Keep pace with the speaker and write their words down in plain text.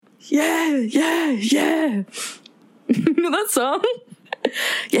yeah, yeah, yeah. You know that song?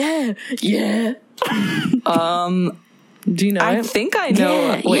 Yeah, yeah. Do you know I it? think I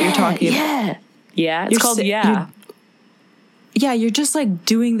know what you're talking about. Yeah, it's called Yeah. Yeah, you're just like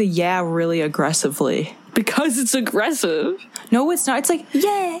doing the yeah really aggressively. Because it's aggressive. No, it's not. It's like,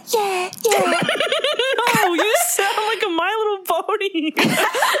 yeah, yeah, yeah. No, you sound like a My Little Pony.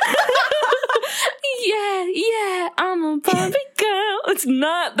 Yeah, yeah, I'm a Barbie girl. It's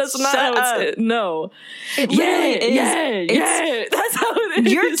not. That's not Shut how up. it's. No. It literally is. Yeah. That's how it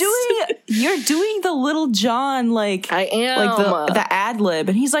is. You're doing the Little John like I am like the ad lib,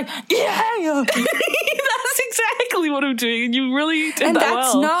 and he's like, yeah. That's exactly what I'm doing. You really did And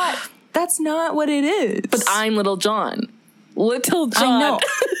that that's not what it is. But I'm Little John. Little John. I know.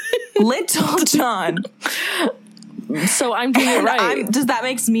 Little John. So I'm doing it right. Does that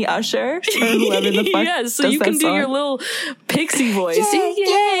makes me Usher? Or whoever the fuck yeah, so does you that can do song? your little pixie voice. Yeah.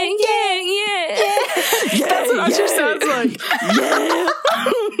 That's what Usher sounds like. Yeah.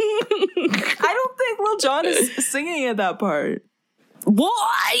 I don't think Lil Jon is singing at that part.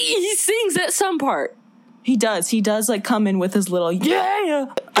 Why? He sings at some part. He does like come in with his little yeah.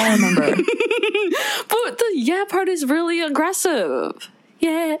 I remember. But the yeah part is really aggressive.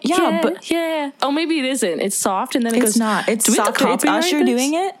 Yeah. Oh, maybe it isn't. It's soft and then it goes. It's not. It's do we have to soft. It's copyright Usher this?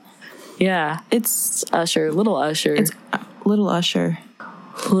 doing it. Yeah. It's Usher. Little Usher. It's Little Usher.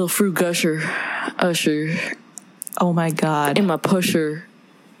 Little fruit gusher. Usher. Oh my god. In my pusher.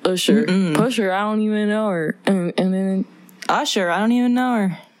 Usher. Mm-mm. Pusher, I don't even know her. And then Usher, I don't even know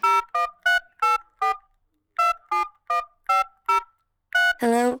her.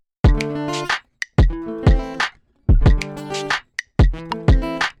 Hello?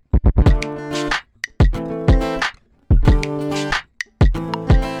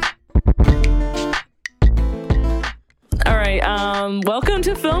 Welcome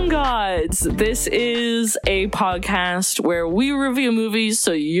to Film Gods. This is a podcast where we review movies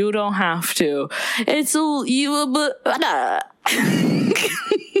so you don't have to. It's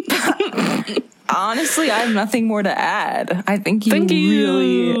Honestly, I have nothing more to add. I think you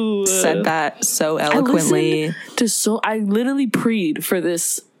really said that so eloquently. I literally preed for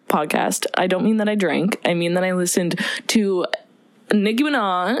this podcast. I don't mean that I drank. I mean that I listened to Nicki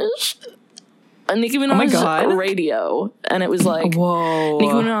Minaj radio, and it was like, whoa,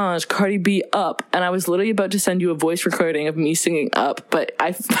 Nicki Minaj, Cardi B, Up, and I was literally about to send you a voice recording of me singing Up, but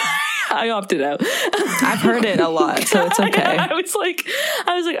I opted out. I've heard it a lot, so it's okay. I was like,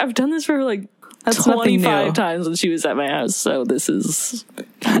 I've done this for like That's 25 times when she was at my house, so this is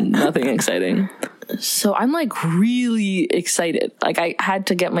nothing exciting. So I'm like really excited. Like I had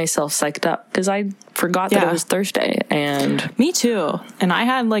to get myself psyched up because I forgot that it was Thursday. And me too. And I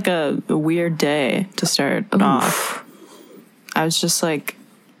had like a weird day to start off. I was just like,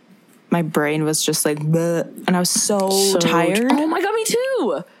 my brain was just like, bleh, and I was so tired. Oh my god, me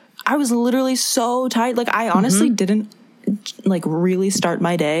too. I was literally so tired. Like I honestly didn't like really start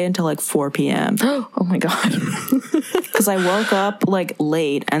my day until like 4 p.m. Oh my god. Because I woke up like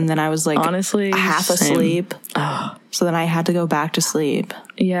late and then I was like honestly half asleep. So then I had to go back to sleep.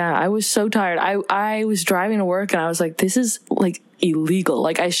 Yeah, I was so tired. I was driving to work and I was like, this is like illegal.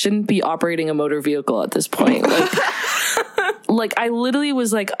 Like I shouldn't be operating a motor vehicle at this point. Like, like I literally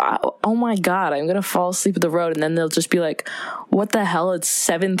was like, oh my god, I'm gonna fall asleep at the road. And then they'll just be like, what the hell? It's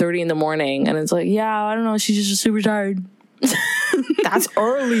 7:30 in the morning. And it's like, yeah, I don't know. She's just super tired. That's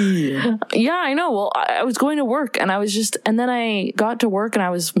early. Yeah, I know. Well, I was going to work and I was just, and then I got to work and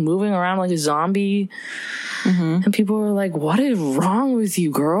I was moving around like a zombie. And people were like, what is wrong with you,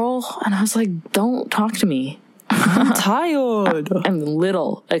 girl? And I was like, don't talk to me. I'm tired. I'm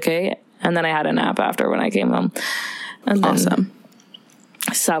little, okay? And then I had a nap after when I came home. And then awesome.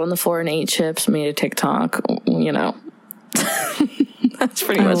 I sat on the floor and ate chips, made a TikTok, you know. That's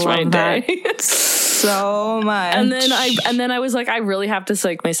pretty much my day. So much. And then I was like, I really have to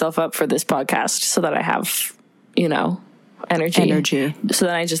psych myself up for this podcast so that I have, you know, energy. So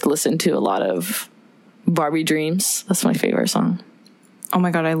then I just listened to a lot of Barbie Dreams. That's my favorite song. Oh my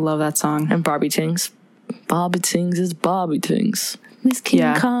god, I love that song. And Barbie Tings. Barbie Tings is Barbie Tings. It's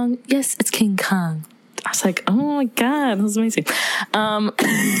King Kong. Yes, it's King Kong. I was like, oh my god, that was amazing. Oh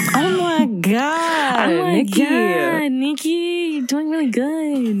my god, Nikki, doing really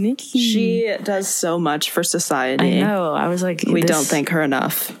good, Nikki. She does so much for society. I know. I was like, we don't thank her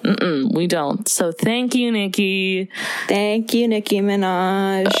enough. We don't. So thank you, Nikki. Thank you, Nicki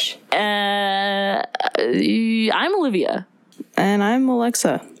Minaj. I'm Olivia, and I'm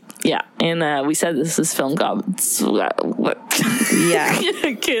Alexa. Yeah, and we said this is Film Gods. Yeah,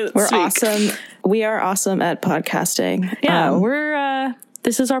 I can't we're speak. awesome. We are awesome at podcasting. Yeah, we're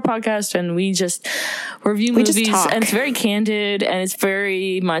This is our podcast, and we just review movies, and it's very candid, and it's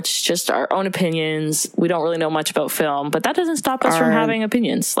very much just our own opinions. We don't really know much about film, but that doesn't stop us from having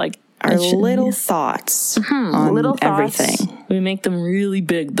opinions. Like our little thoughts on little everything. We make them really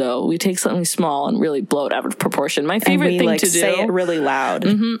big, though. We take something small and really blow it out of proportion. My favorite thing to do, say it really loud.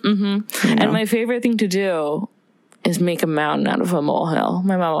 And my favorite thing to do is make a mountain out of a molehill.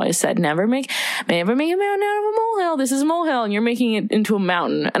 My mom always said, never make a mountain out of a molehill. This is a molehill, and you're making it into a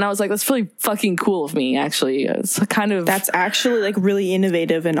mountain. And I was like, that's really fucking cool of me, actually. It's kind of... That's actually, like, really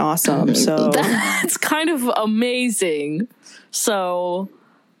innovative and awesome, so... That's kind of amazing. So...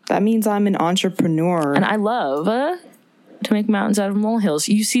 That means I'm an entrepreneur. And I love to make mountains out of molehills.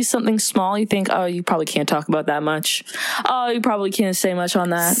 You see something small, you think, oh, you probably can't talk about that much. Oh, you probably can't say much on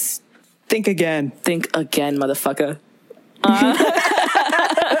that. Think again. Think again, motherfucker. I'm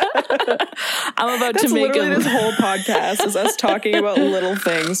about to make this whole podcast is us talking about little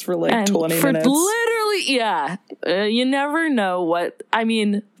things for like 20 minutes. Literally, yeah. You never know what... I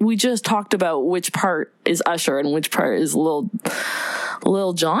mean, we just talked about which part is Usher and which part is Lil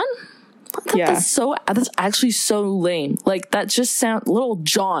Jon? That's actually so lame. Like, that just sounds... Lil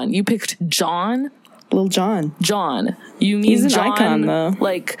Jon. You picked John? Lil Jon. John. You mean He's an John, icon, though.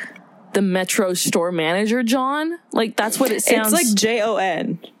 Like... the Metro store manager, John? Like, that's what it sounds... It's like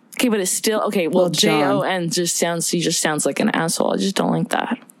Jon. Okay, but it's still... Okay, well, Jon just sounds... He just sounds like an asshole. I just don't like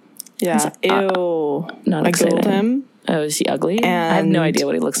that. Yeah. Ew. Not I googled him. Oh, is he ugly? I have no idea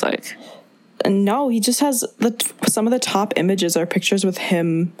what he looks like. No, he just has... some of the top images are pictures with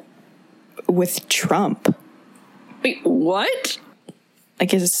him with Trump. Wait, what?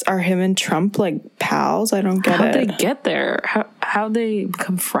 Like, are him and Trump, like, pals? I don't get it. How'd they get there? How'd they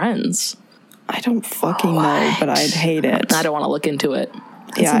become friends? I don't fucking know, but I'd hate it. I don't want to look into it.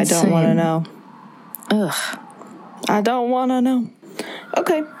 That's insane. I don't want to know. Ugh. I don't want to know.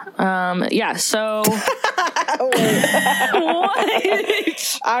 Okay. Yeah, so...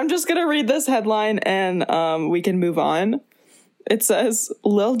 What? I'm just going to read this headline and we can move on. It says,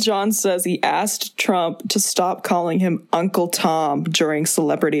 Lil Jon says he asked Trump to stop calling him Uncle Tom during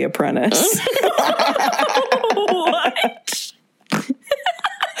Celebrity Apprentice. What?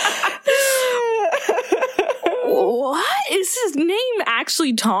 What? Is his name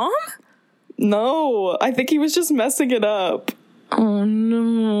actually Tom? No, I think he was just messing it up. Oh,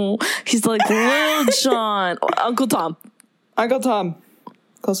 no. He's like, Lil Jon. Uncle Tom. Uncle Tom.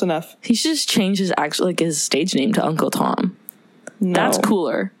 Close enough. He should just change his stage name to Uncle Tom. No. That's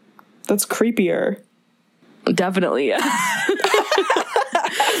cooler. That's creepier. Definitely, yeah.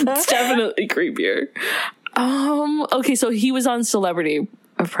 It's definitely creepier. Okay, so he was on Celebrity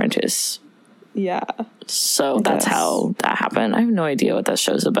Apprentice. Yeah. So that's how that happened. I have no idea what that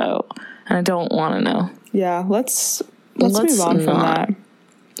show's about, and I don't want to know. Yeah, let's move on from that.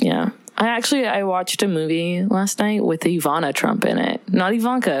 Yeah. I watched a movie last night with Ivana Trump in it. Not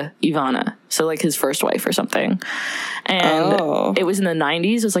Ivanka, Ivana. So, like, his first wife or something. And it was in the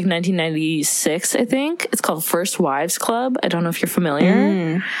 90s. It was, like, 1996, I think. It's called First Wives Club. I don't know if you're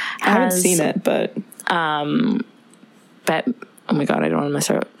familiar. I haven't seen it, but... Oh, my God, I don't want to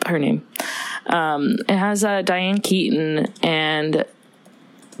mess up her name. It has Diane Keaton and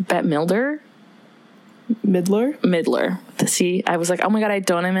Bette Midler. Midler. See, I was like, oh my God, I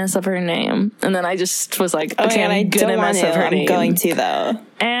don't want to mess up her name. And then I just was like, okay, I'm gonna mess up her name. I'm going to, though.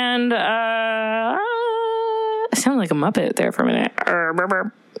 And I sounded like a Muppet there for a minute.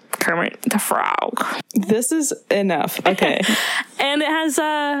 Kermit the Frog. This is enough. Okay. And it has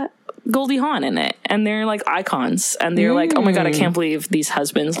Goldie Hawn in it. And they're like icons. And they're like, oh my God, I can't believe these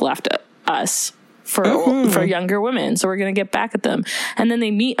husbands left us for younger women, so we're gonna get back at them. And then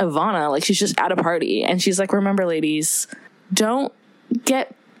they meet Ivana, like, she's just at a party, and she's like, remember, ladies, don't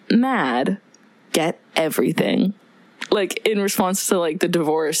get mad, get everything. Like, in response to, like, the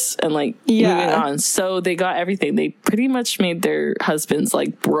divorce and, like, moving on. So they got everything. They pretty much made their husbands,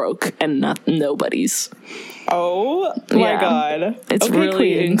 like, broke and nobodies. Oh my God. It's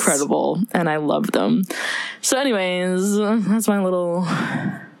really Queens. Incredible, and I love them. So anyways, that's my little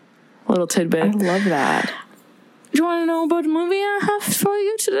tidbit. I love that. Do you want to know about the movie I have for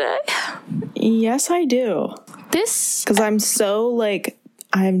you today? Yes, I do. Because I'm so, like,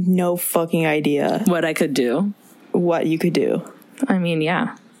 I have no fucking idea. What I could do. What you could do. I mean,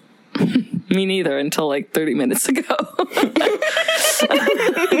 yeah. Me neither until, like, 30 minutes ago.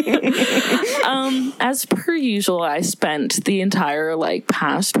 As per usual, I spent the entire, like,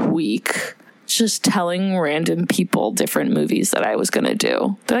 past week just telling random people different movies that I was going to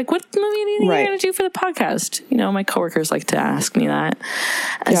do. They're like, what movie do you think you're going to do for the podcast? You know, my coworkers like to ask me that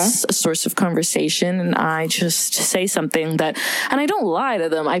as a source of conversation. And I just say something that, and I don't lie to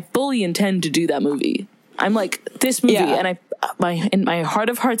them. I fully intend to do that movie. I'm like, this movie, and in my heart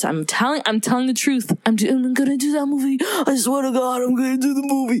of hearts, I'm telling the truth. I'm gonna do that movie. I swear to God, I'm gonna do the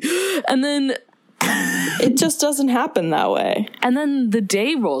movie. And then it just doesn't happen that way. And then the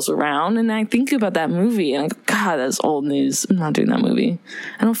day rolls around, and I think about that movie, and I go, God, that's old news. I'm not doing that movie.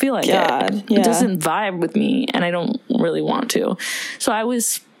 I don't feel like it. It doesn't vibe with me, and I don't really want to. So I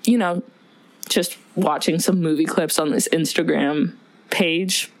was, you know, just watching some movie clips on this Instagram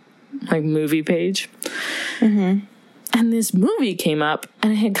page, like movie page. Mm-hmm. And this movie came up,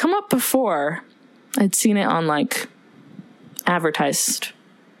 and it had come up before. I'd seen it on, like, advertised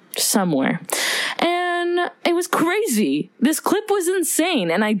somewhere. And it was crazy. This clip was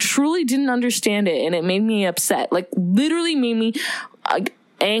insane, and I truly didn't understand it, and it made me upset. Like, literally made me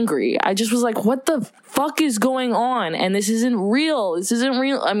angry. I just was like, what the fuck is going on? And this isn't real. This isn't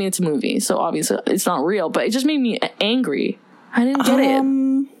real. I mean, it's a movie, so obviously it's not real, but it just made me angry. I didn't get it.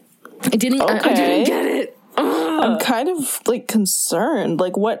 I didn't get it. I'm kind of, like, concerned.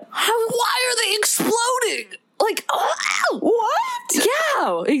 Like, what? Why are they exploding? Like, what?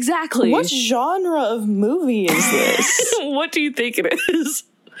 Yeah, exactly. What genre of movie is this? What do you think it is?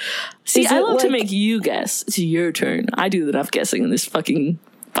 See, I love to make you guess. It's your turn. I do enough guessing in this fucking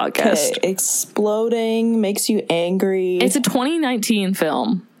podcast. Okay, exploding makes you angry. It's a 2019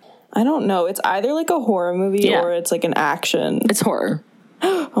 film. I don't know. It's either, like, a horror movie or it's, like, an action. It's horror.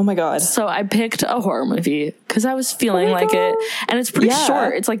 Oh my God. So I picked a horror movie because I was feeling it. And it's pretty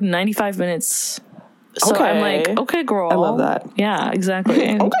short. It's like 95 minutes. So I'm like, okay, girl. I love that. Yeah, exactly.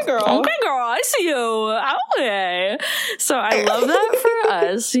 Okay, girl. Okay, girl. I see you. Okay. So I love that for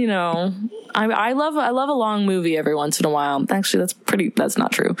us. You know, I love a long movie every once in a while. Actually, that's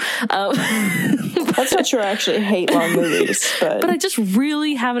not true. That's not true. I actually hate long movies, but I just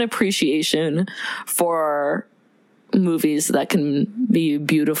really have an appreciation for movies that can be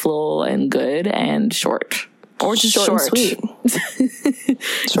beautiful and good and short. Or just short. And sweet.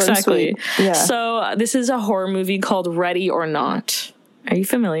 Short exactly. And sweet. Yeah. So this is a horror movie called Ready or Not. Are you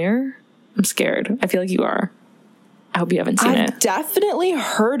familiar? I'm scared. I feel like you are. I hope you haven't seen it. I've definitely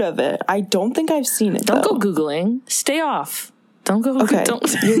heard of it. I don't think I've seen it, Don't go Googling. Stay off. Don't go. Okay.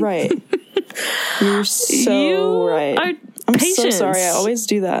 You're right. You're so right. I'm so sorry. I always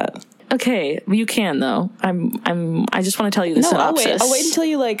do that. Okay, you can though. I just want to tell you the synopsis. I'll wait until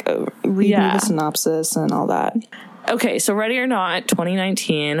you like read me the synopsis and all that. Okay, so Ready or Not,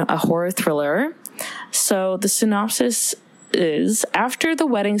 2019, a horror thriller. So the synopsis is, after the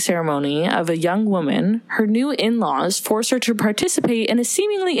wedding ceremony of a young woman, her new in-laws force her to participate in a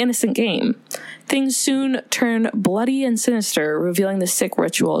seemingly innocent game. Things soon turn bloody and sinister, revealing the sick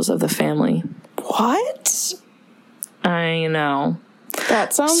rituals of the family. What? I know.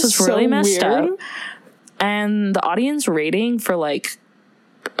 That sounds so really messed weird. up. And the audience rating for, like,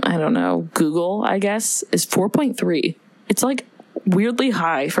 I don't know, Google, I guess, is 4.3. It's like weirdly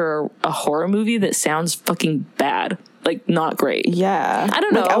high for a horror movie that sounds fucking bad. Like, not great. Yeah. I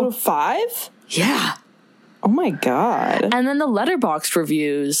don't know. Like out of 5? Yeah. Oh my God. And then the Letterboxd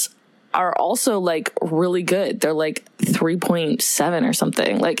reviews are also, like, really good. They're like 3.7 or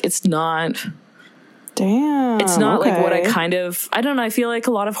something. Like, it's not... Damn. It's not like what I don't know. I feel like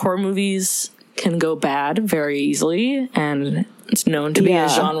a lot of horror movies can go bad very easily, and it's known to be a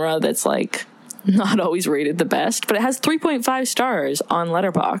genre that's like not always rated the best, but it has 3.5 stars on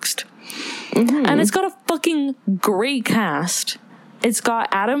Letterboxd. Mm-hmm. And it's got a fucking great cast. It's got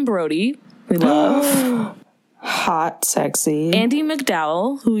Adam Brody, we love. Hot, sexy. Andie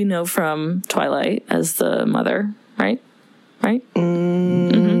MacDowell, who we know from Twilight as the mother, right?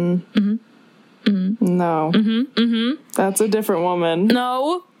 No. That's a different woman.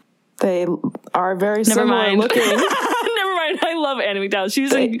 No. They are very similar looking. Never mind. I love Andie MacDowell.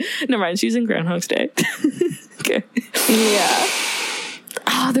 She's in Groundhog's Day. Okay. Yeah.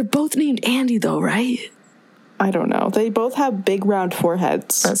 Oh, they're both named Andy though, right? I don't know. They both have big round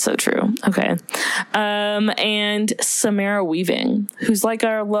foreheads. That's so true. Okay. And Samara Weaving, who's like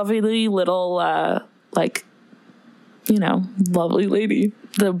our lovely little, lovely lady.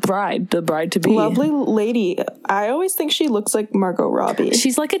 The bride to be. Lovely lady. I always think she looks like Margot Robbie.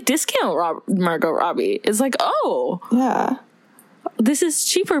 She's like a discount Margot Robbie. It's like, oh. Yeah. This is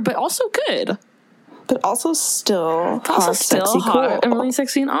cheaper, but also good. But also still hot, sexy, cool. And really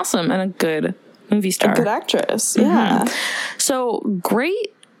sexy and awesome. And a good movie star. A good actress. Yeah. So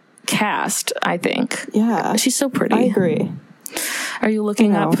great cast, I think. Yeah. She's so pretty. I agree. Are you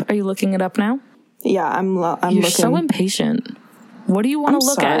looking No. up? Are you looking it up now? Yeah, I'm You're looking. so impatient. What do you want to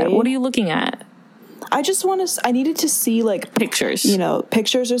look at? sorry. What are you looking at? I just want to. I needed to see like Pictures.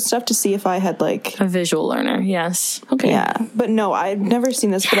 pictures or stuff to see if I had like. A visual learner. Yes. Okay. Yeah, but no, I've never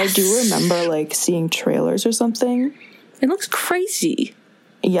seen this, but I do remember like seeing trailers or something. It looks crazy.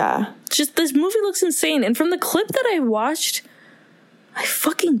 Yeah, Just this movie looks insane. And from the clip that I watched, I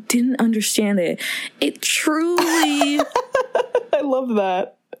fucking didn't understand it. It truly, I love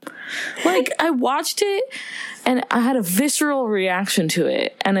that. like, I watched it and I had a visceral reaction to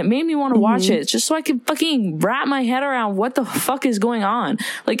it. And it made me want to watch it just so I could fucking wrap my head around what the fuck is going on.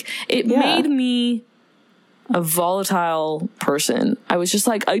 Like, it made me a volatile person. I was just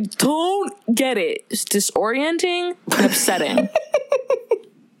like, I don't get it. It's disorienting and upsetting.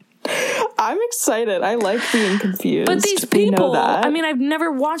 I'm excited. I like being confused. But these We know people, that. I mean, I've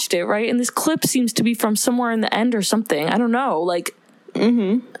never watched it, right? And this clip seems to be from somewhere in the end or something. I don't know. Like,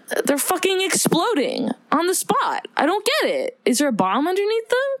 they're fucking exploding on the spot. I don't get it. Is there a bomb underneath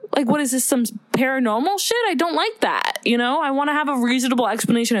them? Like, what is this, some paranormal shit? I don't like that. I want to have a reasonable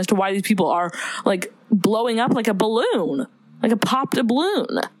explanation as to why these people are, like, blowing up like a balloon. Like a popped a balloon.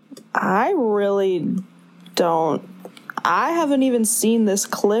 I really don't. I haven't even seen this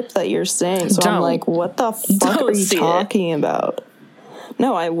clip that you're saying, so I'm Don't. like, what the fuck Don't are you see it. talking about?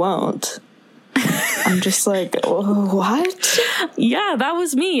 No, I won't. I'm just like, oh, what? Yeah, that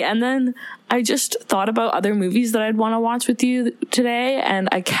was me. And then I just thought about other movies that I'd want to watch with you today, and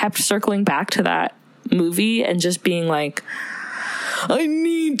I kept circling back to that movie and just being like, I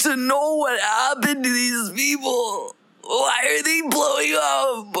need to know what happened to these people. Why are they blowing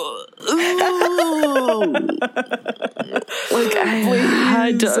up? Ooh. Like, I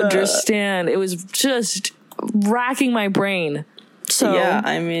had to understand. It was just racking my brain. So Yeah,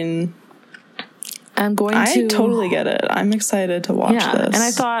 I mean, I'm going I to totally get it. I'm excited to watch this. And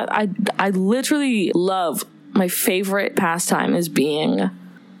I thought I literally love, my favorite pastime is being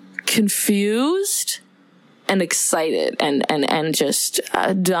confused and excited and just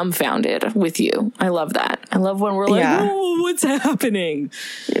dumbfounded with you. I love that. I love when we're like, oh, what's happening?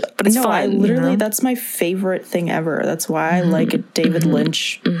 But it's no, fun. I literally, that's my favorite thing ever. That's why I like David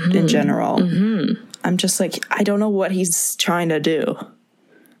Lynch in general. I'm just like, I don't know what he's trying to do,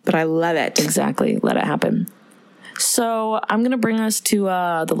 but I love it. Exactly. Let it happen. So I'm going to bring us to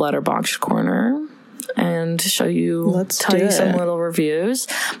the Letterboxd corner and show you, tell you some little reviews.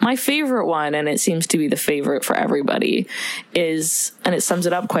 My favorite one, and it seems to be the favorite for everybody, is, and it sums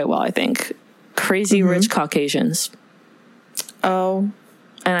it up quite well, I think, Crazy Rich Caucasians. Oh.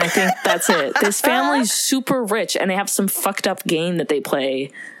 And I think that's it. This family's super rich, and they have some fucked up game that they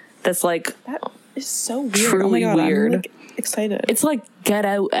play that's like, That is so weird. Truly weird. I'm like excited. it's like Get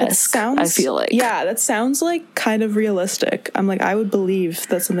Out-esque, I feel like. Yeah, that sounds like kind of realistic. I'm like, I would believe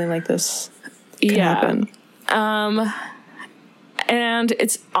that something like this can happen. And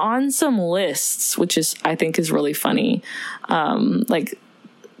it's on some lists, which is, I think, is really funny. Like,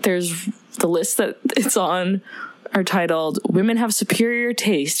 there's the lists that it's on are titled "Women Have Superior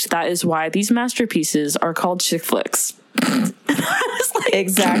Taste. That is why these masterpieces are called chick flicks." And I was like,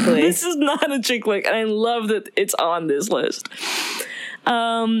 Exactly. this is not a chick flick, and I love that it's on this list.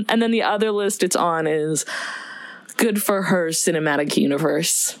 And then the other list it's on is Good for Her Cinematic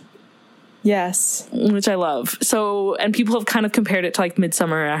Universe, Yes. which I love. So, and people have kind of compared it to like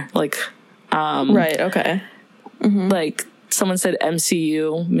Midsummer, like, Right. Okay. like someone said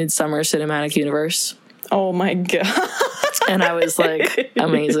MCU, Midsummer Cinematic Universe. Oh my god. And I was like,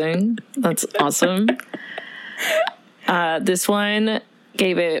 amazing. That's awesome. This one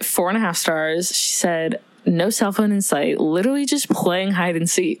gave it 4.5 stars. She said, no cell phone in sight, literally just playing hide and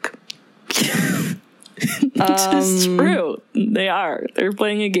seek. Which is true. They are. They're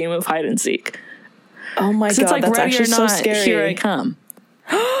playing a game of hide and seek. Oh my god. It's like, that's ready actually or not, so scary. here I come.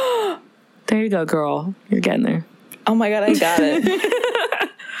 There you go, girl. You're getting there. Oh my god, I got it.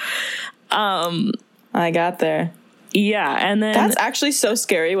 I got there. Yeah, and then That's actually so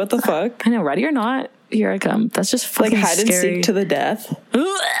scary. What the fuck? I know, ready or not, here I come. That's just fucking Like hide scary. and seek to the death.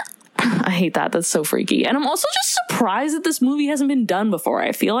 I hate that. That's so freaky. And I'm also just surprised that this movie hasn't been done before.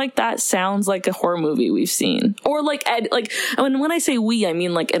 I feel like that sounds like a horror movie we've seen. Or like when I say we, I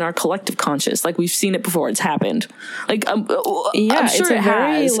mean like in our collective conscious. Like we've seen it before. It's happened. Like I'm sure it's a it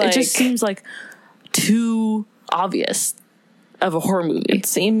very, has. It just like- seems like too obvious of a horror movie. It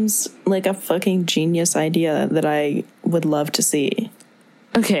seems like a fucking genius idea that I would love to see.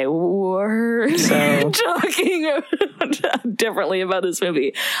 Okay, we're talking differently about this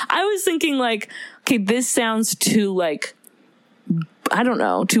movie. I was thinking like, okay, this sounds too like, I don't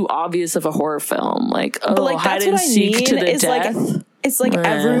know, too obvious of a horror film. Like, oh, But like hide that's and what I seek mean to the is death. like It's like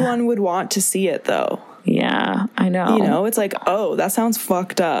everyone would want to see it, though. Yeah, I know. You know, it's like, oh, that sounds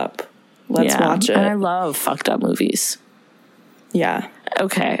fucked up. Let's watch it. And I love fucked up movies. Yeah.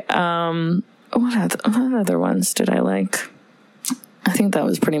 Okay. What other ones did I like? I think that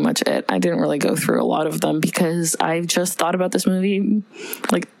was pretty much it. I didn't really go through a lot of them because I just thought about this movie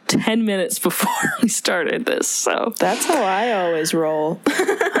like 10 minutes before we started this. So that's how I always roll.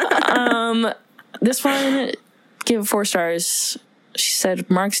 This one, give it 4 stars. She said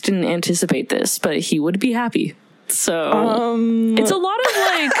Marks didn't anticipate this, but he would be happy. So it's a lot of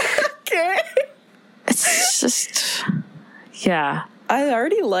like, okay. It's just, yeah. I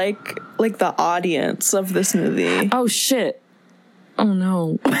already like the audience of this movie. Oh shit. Oh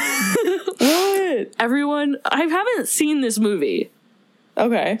no. What? Everyone, I haven't seen this movie.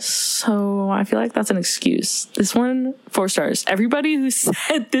 Okay. So I feel like that's an excuse. This one, 4 stars. Everybody who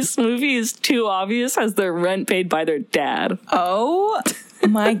said this movie is too obvious has their rent paid by their dad. Oh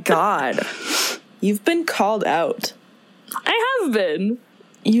my God. You've been called out. I have been.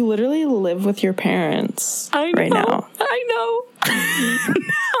 You literally live with your parents right now. I know.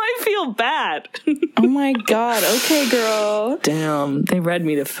 I feel bad. Oh my God. Okay, girl. Damn. They read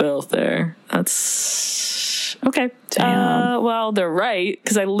me to filth there. That's... Okay. Damn. Well, they're right,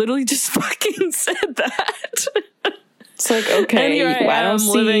 because I literally just fucking said that. It's like, okay. And here I am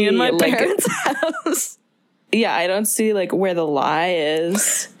living in my parents' house. Yeah, I don't see, like, where the lie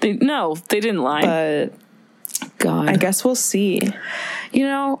is. They didn't lie. But... God. I guess we'll see. You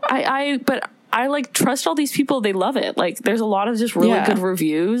know, but I like trust all these people. They love it. Like there's a lot of just really good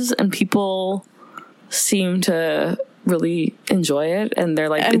reviews and people seem to really enjoy it. And they're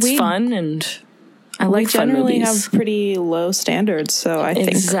like, it's fun. And I like fun movies. We generally have pretty low standards. So I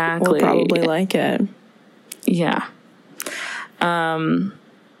think we'll probably like it. Yeah. I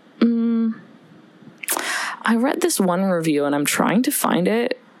read this one review and I'm trying to find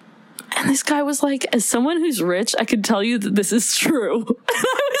it. And this guy was like, as someone who's rich, I can tell you that this is true.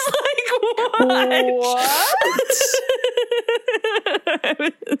 And I was like, what?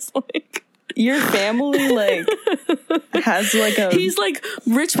 I was like... Your family, like, has, like, a... He's like,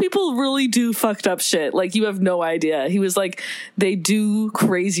 rich people really do fucked up shit. Like, you have no idea. He was like, they do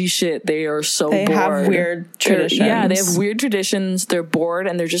crazy shit. They are so bored. They have weird traditions. Yeah, they have weird traditions. They're bored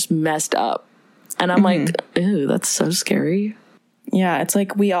and they're just messed up. And I'm like, ew, that's so scary. Yeah, it's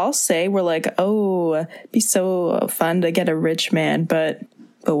like we all say we're like, oh, it'd be so fun to get a rich man, but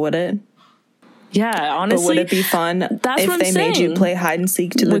would it? Yeah, honestly. But would it be fun that's if they made you play hide and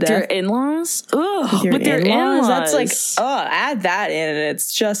seek to the death? With your in-laws? Ugh, with your in-laws. That's like, add that in and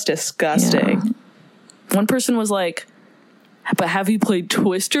it's just disgusting. Yeah. One person was like, but have you played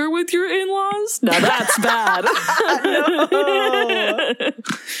Twister with your in-laws? Now that's bad. No.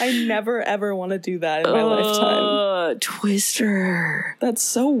 I never ever want to do that in my lifetime. Twister. That's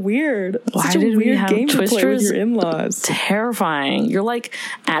so weird. Why Such a did weird we have game Twisters? To play with your in-laws. Terrifying. You're like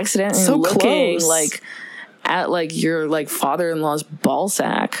accidentally so looking close. like at like your like father-in-law's ball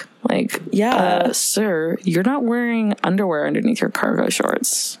sack. Like, sir, you're not wearing underwear underneath your cargo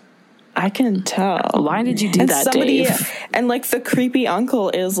shorts. I can tell. Why did you do that, Dave? And like the creepy uncle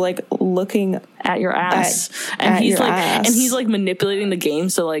is like looking at your ass, and he's like manipulating the game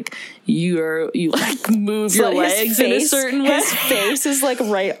so like you like move your legs in a certain way. His face is like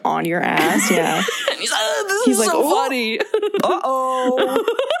right on your ass. Yeah, and he's like, oh, this is like, so funny. No.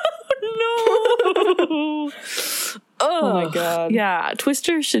 Oh my God. Yeah,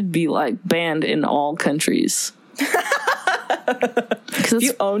 Twister should be like banned in all countries. If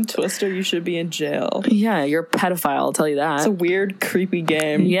you own Twister, you should be in jail. Yeah, you're a pedophile, I'll tell you that. It's a weird, creepy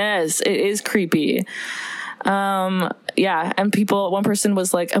game. Yes, it is creepy. Yeah, and one person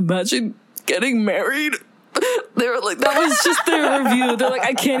was like, imagine getting married. They were like, that was just their review. They're like,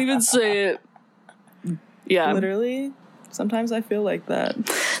 I can't even say it. Yeah. Literally, sometimes I feel like that.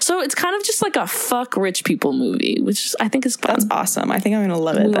 So it's kind of just like a fuck rich people movie, which I think is fun. That's awesome. I think I'm going to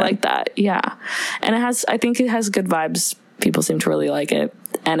love it. We like that, yeah. And I think it has good vibes. People seem to really like it.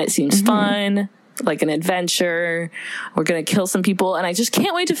 And it seems fun, like an adventure. We're going to kill some people. And I just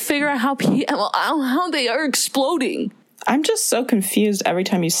can't wait to figure out how they are exploding. I'm just so confused every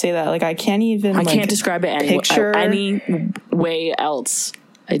time you say that. Like, I can't describe it any way else.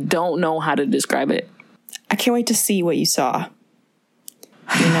 I don't know how to describe it. I can't wait to see what you saw.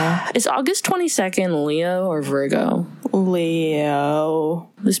 You know? Is August 22nd Leo or Virgo?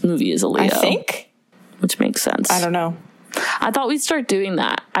 Leo. This movie is a Leo. I think. Which makes sense. I don't know. I thought we'd start doing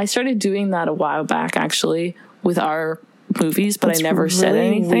that. I started doing that a while back, actually, with our movies, but I never said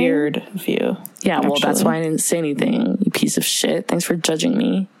anything. Weird view. Yeah, well, that's why I didn't say anything, you piece of shit. Thanks for judging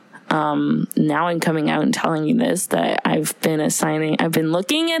me. now I'm coming out and telling you this, that I've been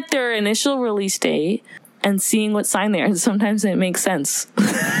looking at their initial release date and seeing what sign they are, and sometimes it makes sense.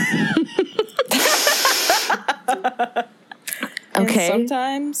 Okay. And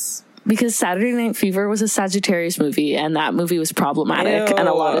sometimes. Because Saturday Night Fever was a Sagittarius movie, and that movie was problematic, Ew. and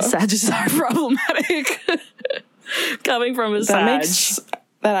a lot of Sagittarius are problematic. Coming from a Sag.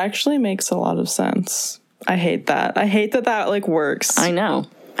 That actually makes a lot of sense. I hate that. I hate that like works. I know.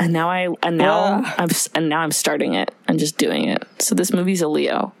 And now I'm starting it. I'm just doing it. So this movie's a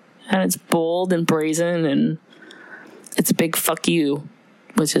Leo, and it's bold and brazen, and it's a big fuck you,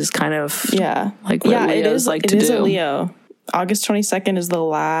 which is kind of like what Leos like to do. It is a Leo. August 22nd is the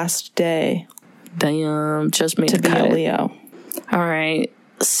last day. Damn, just made to be a Leo. All right.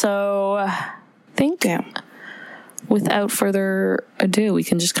 So I think without further ado, we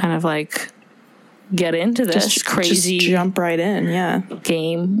can just kind of like get into this crazy just jump right in,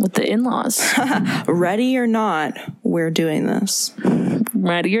 game with the in-laws. Ready or not, we're doing this.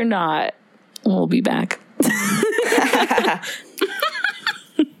 Ready or not, we'll be back.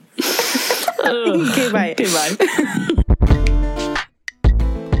 Okay, bye.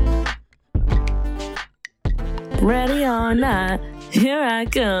 Ready or not, here I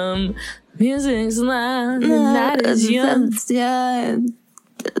come. Music's loud, the night is young. I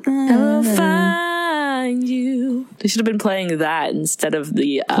will find you. They should have been playing that instead of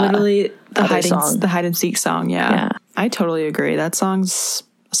the literally the hide and seek song. Yeah, I totally agree. That song's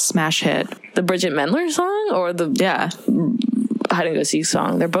a smash hit. The Bridget Mendler song or the hide and go seek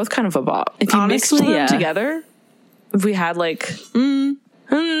song. They're both kind of a bop. If you mix them together, if we had like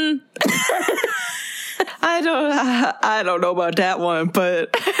I don't know about that one,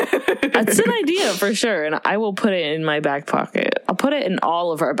 but that's an idea for sure, and I will put it in my back pocket. I'll put it in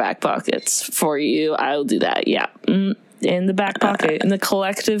all of our back pockets for you. I'll do that. Yeah, in the back pocket, in the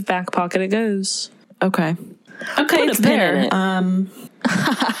collective back pocket, it goes. Okay, it's there.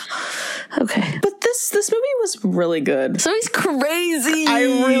 Okay, but this movie was really good. So he's crazy. I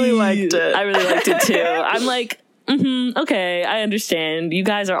really liked it. I really liked it too. I'm like, okay, I understand. You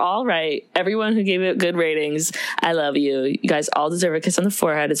guys are all right. Everyone who gave it good ratings, I love you. You guys all deserve a kiss on the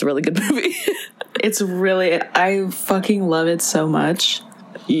forehead. It's a really good movie. I fucking love it so much.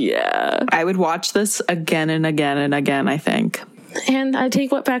 Yeah. I would watch this again and again and again, I think. And I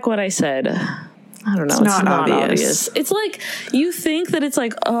take back what I said. I don't know. It's not obvious. It's like, you think that it's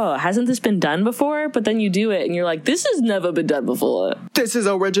like, oh, hasn't this been done before? But then you do it and you're like, this has never been done before. This is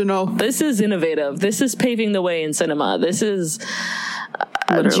original. This is innovative. This is paving the way in cinema. This is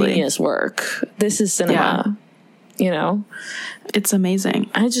genius work. This is cinema. Yeah. You know? It's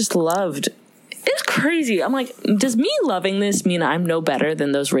amazing. I just loved. It's crazy. I'm like, does me loving this mean I'm no better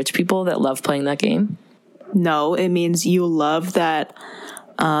than those rich people that love playing that game? No, it means you love that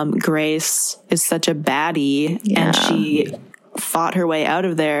Grace is such a baddie and she fought her way out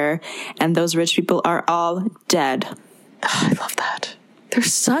of there, and those rich people are all dead. Oh, I love that. They're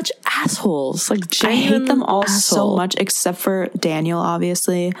such assholes. Like, I hate them all so much, except for Daniel,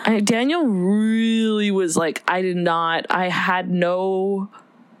 obviously. Daniel really was like, I had no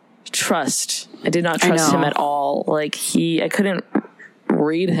trust. I did not trust him at all. Like, I couldn't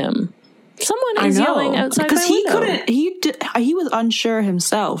read him. Someone is yelling outside my window. He was unsure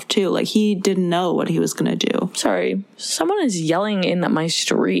himself too. Like, he didn't know what he was gonna do. Sorry, someone is yelling in my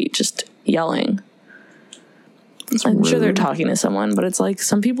street, just yelling. I'm sure they're talking to someone, but it's like,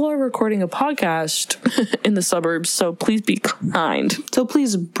 some people are recording a podcast in the suburbs, so please be kind. So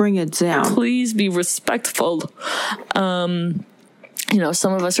please bring it down. Please be respectful. Some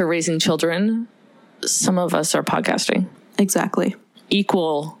of us are raising children. Some of us are podcasting. Exactly.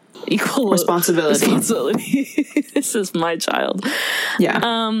 Equal responsibility. This is my child.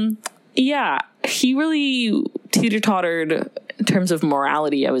 Yeah. He really teeter-tottered in terms of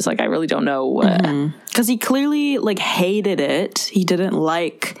morality. I was like, I really don't know what. Because he clearly hated it. He didn't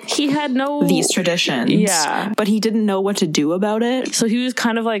he had these traditions. Yeah. But he didn't know what to do about it. So he was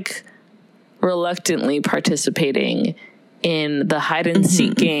kind of like reluctantly participating in the hide and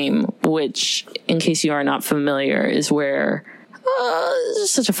seek game, which, in case you are not familiar, is where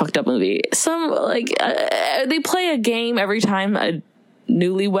it's such a fucked up movie. They play a game every time a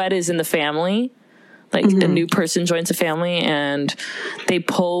newlywed is in the family. Like, a new person joins a family, and they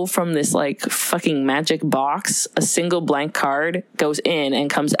pull from this fucking magic box a single blank card, goes in and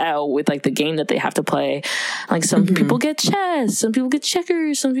comes out with the game that they have to play. Like, some people get chess, some people get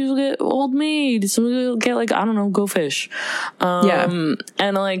checkers, some people get Old Maid, some people get I don't know, Go Fish. And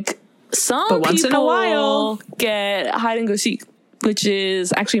some but once people in a while get hide and go seek. which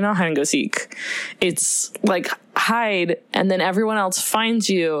is actually not hide and go seek. It's like hide, and then everyone else finds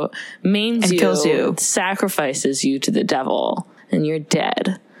you, maims and you, kills you, sacrifices you to the devil, and you're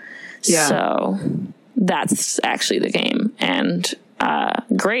dead. Yeah. So that's actually the game. And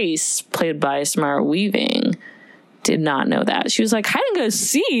Grace, played by Samara Weaving, did not know that. She was like, hide and go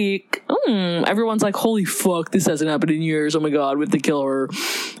seek? Everyone's like, holy fuck, this hasn't happened in years. Oh my God, we have to kill her.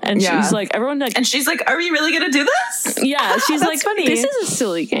 And she's like, everyone like... And she's like, are we really going to do this? Yeah, she's like, funny. This is a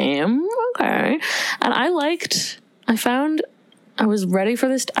silly game. Okay. And I was ready for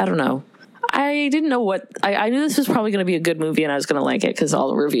this. I don't know. I didn't know what... I knew this was probably going to be a good movie and I was going to like it because all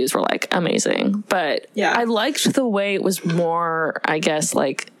the reviews were like amazing. But yeah, I liked the way it was more, I guess,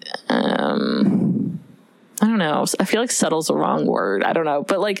 like... I don't know. I feel like subtle's the wrong word. I don't know.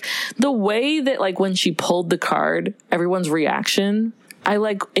 But like the way that like when she pulled the card, everyone's reaction, I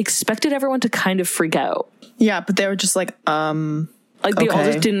like expected everyone to kind of freak out. Yeah, but they were just like they all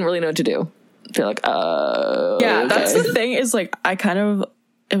just didn't really know what to do. They're like, yeah, okay. That's the thing is like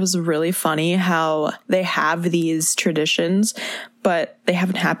it was really funny how they have these traditions, but they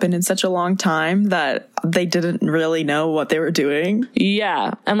haven't happened in such a long time that they didn't really know what they were doing.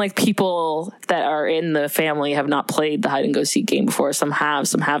 Yeah. And like people that are in the family have not played the hide and go seek game before. Some have,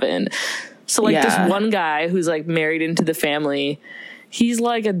 some haven't. So like this one guy who's like married into the family, he's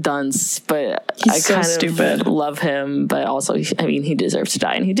like a dunce, but he's so stupid. Love him. But also, I mean, he deserves to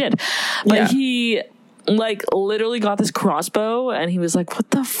die, and he did. But he like literally got this crossbow and he was like, what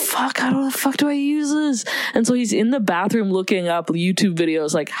the fuck? How the fuck do I use this? And so he's in the bathroom looking up YouTube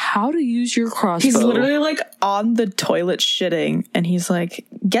videos like how to use your crossbow. He's literally like on the toilet shitting and he's like,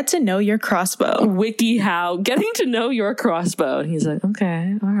 get to know your crossbow. Wiki how getting to know your crossbow. And he's like,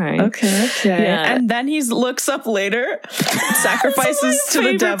 okay, all right. Okay. Yeah. And then he looks up later, sacrifices to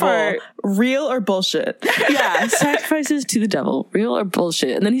the devil. Part. Real or bullshit? Yeah, sacrifices to the devil. Real or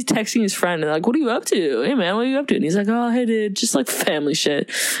bullshit? And then he's texting his friend and like, what are you up to? Hey man, what are you up to? And he's like, oh, hey dude, just like family shit.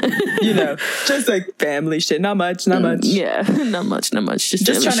 Just like family shit. Not much. Yeah, not much.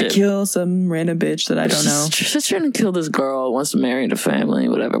 Just trying to kill some random bitch that I don't know. Just trying to kill this girl who wants to marry into family,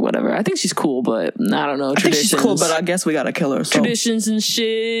 whatever. I think she's cool, but I don't know. I think she's cool, but I guess we gotta kill her. So. Traditions and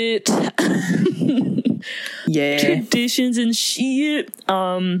shit. Yeah. Traditions and shit.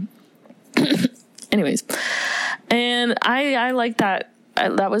 Anyways, and I like that.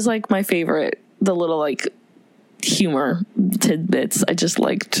 That was like my favorite. The little like humor tidbits. I just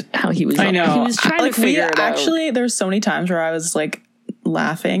liked how he was. I know. He was trying to figure it out. Actually, there's so many times where I was like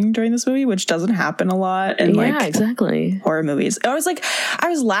laughing during this movie, which doesn't happen a lot in exactly horror movies. I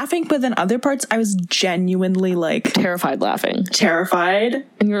was laughing, but then other parts I was genuinely like terrified,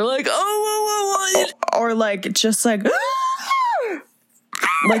 and you're like, oh, or like just like.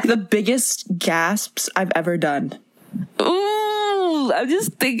 Like the biggest gasps I've ever done. Ooh, I'm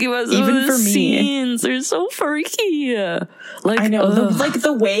just thinking about some of the scenes. They're so freaky. Like I know,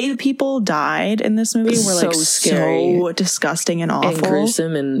 the way people died in this movie were like scary. So disgusting and awful, and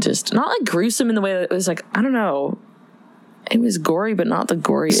gruesome, and just not like gruesome in the way that it was like I don't know. It was gory, but not the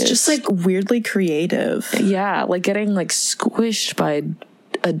goriest. It's just like weirdly creative. Yeah, like getting like squished by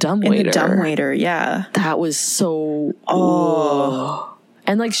a dumbwaiter. In a dumbwaiter, yeah. That was so. Oh.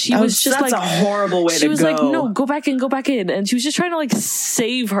 And like she was just that's like a horrible way to go. She was like, no, go back in, and she was just trying to like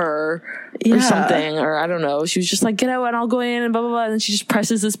save her or something, or I don't know. She was just like, get out and I'll go in and blah blah blah. And then she just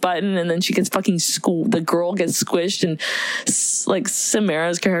presses this button, and then she gets fucking the girl gets squished, and like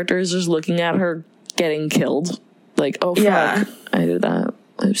Samara's character is just looking at her getting killed. Like, oh fuck, I did that.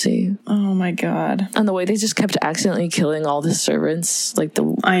 Oopsie. Oh my god. And the way they just kept accidentally killing all the servants, like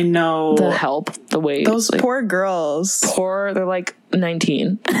I know. The help, the way those like, poor girls. They're like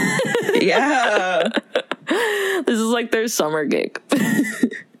 19. Yeah. This is like their summer gig.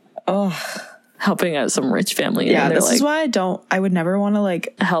 Helping out some rich family. Yeah, this is why I would never want to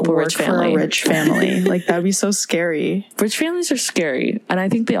like help a rich family. Like that'd be so scary. Rich families are scary, and I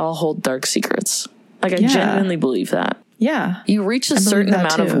think they all hold dark secrets. Like I genuinely believe that. Yeah. You reach a certain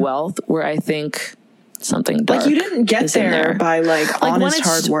amount of wealth where I think something dark. Like you didn't get there by like honest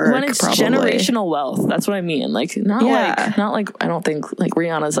hard work. When it's probably. Generational wealth, that's what I mean. Like not like I don't think like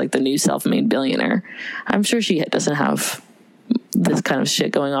Rihanna's like the new self-made billionaire. I'm sure she doesn't have this kind of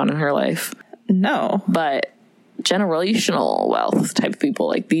shit going on in her life. No. But generational wealth type of people,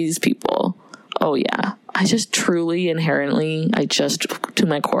 like these people, oh yeah. I just truly inherently, to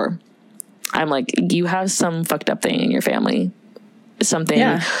my core, I'm like, you have some fucked up thing in your family. Something,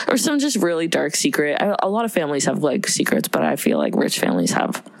 or some just really dark secret. A lot of families have like secrets, but I feel like rich families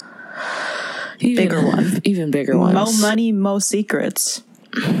have even bigger ones. More money, more secrets.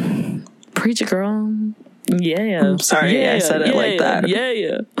 Preach it, girl. Yeah. I'm sorry, I said it like that.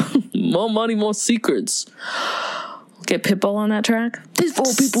 Yeah. More money, more secrets. Get Pitbull on that track. These 4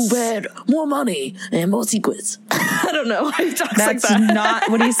 people had more money and more secrets. I don't know why he talks like That's that. not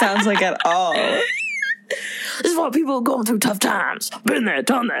what he sounds like at all. This is why people are going through tough times. Been there,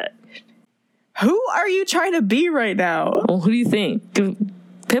 done that. Who are you trying to be right now? Well, who do you think?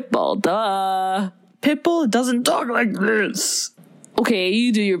 Pitbull, duh. Pitbull doesn't talk like this. Okay,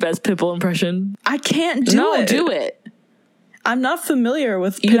 you do your best Pitbull impression. I can't do it. Do it. I'm not familiar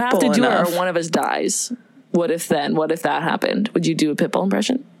with Pitbull You have to do enough. it or one of us dies. What if then? What if that happened? Would you do a Pitbull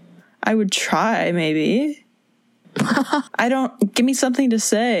impression? I would try, maybe. I don't... Give me something to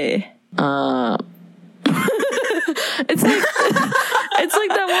say. It's like it's like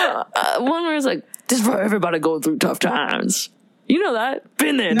that one where it's like, this is for everybody going through tough times. You know that?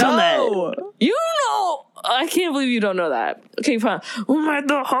 Been there, done that. You know. I can't believe you don't know that. Okay, fine. I'm at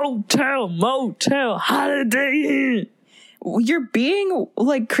the hotel, motel, Holiday Inn. You're being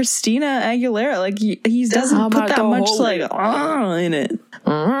like Christina Aguilera. Like he doesn't put that much like in it.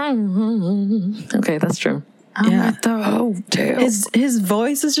 Okay, that's true. I'm at the hotel. His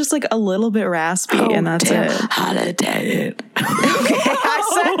voice is just like a little bit raspy, and that's it. Holiday Inn. Okay,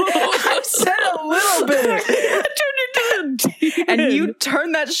 I said a little bit. Turn it to a And you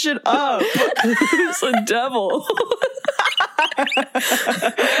turn that shit up. It's a devil.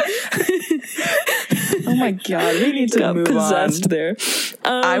 Oh my god, we need to Got move possessed on. There.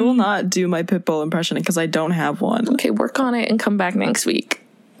 I will not do my Pitbull impression because I don't have one. Okay, work on it and come back next week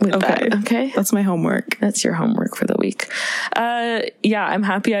with Okay. that. Okay, That's my homework. that's your homework for the week. Yeah, I'm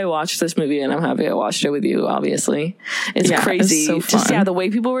happy I watched this movie and I'm happy I watched it with you. Obviously, it's crazy. so Just fun. the way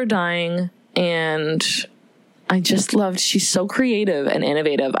people were dying, and I just loved. She's so creative and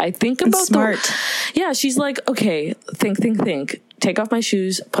innovative. I think about smart. Yeah, she's like, okay, think. Take off my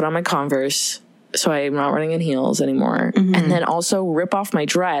shoes, put on my Converse, so I'm not running in heels anymore. Mm-hmm. And then also rip off my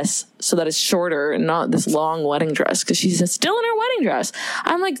dress so that it's shorter and not this long wedding dress, because she's still in her wedding dress.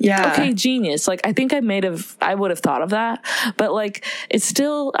 I'm like, okay, genius. Like, I think I would have thought of that, but like, it's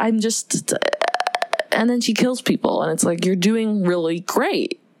still, and then she kills people, and it's like, you're doing really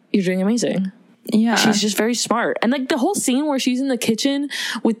great. You're doing amazing. Yeah. She's just very smart. And like the whole scene where she's in the kitchen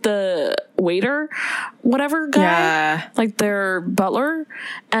with the waiter, whatever guy, like their butler,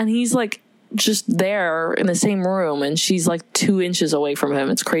 and he's like just there in the same room, and she's like 2 inches away from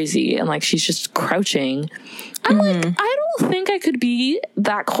him. It's crazy. And like she's just crouching. I'm like, I don't think I could be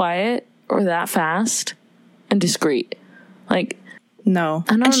that quiet or that fast and discreet. Like, no.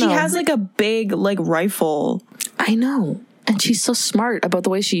 I don't and she know. has like a big like rifle. I know. And she's so smart about the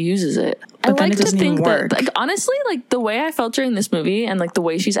way she uses it. But I then like it doesn't to think even work. that, like, honestly, like the way I felt during this movie and like the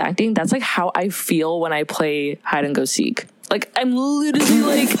way she's acting, that's like how I feel when I play hide and go seek. Like, I'm literally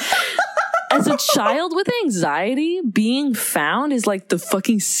like, as a child with anxiety, being found is like the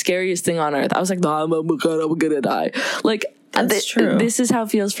fucking scariest thing on earth. I was like, oh my God, I'm gonna die. Like, That's true. This is how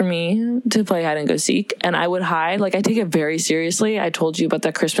it feels for me to play hide and go seek. And I would hide. Like, I take it very seriously. I told you about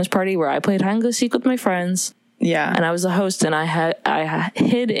that Christmas party where I played hide and go seek with my friends. Yeah. And I was the host, and I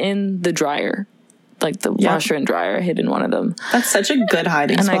hid in the dryer, like the washer and dryer. I hid in one of them. That's such a good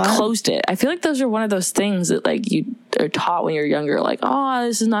hiding and spot. I closed it. I feel like those are one of those things that like you are taught when you're younger, like, oh,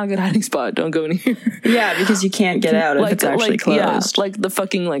 this is not a good hiding spot. Don't go in here. Yeah, because you can't get out if it's actually closed. Yeah, like the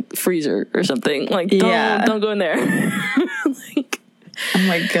fucking like freezer or something. Like, don't go in there. Like, oh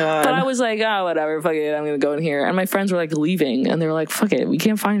my God. but I was like, oh, whatever, fuck it, I'm gonna go in here. And my friends were like leaving, and they were like, fuck it, we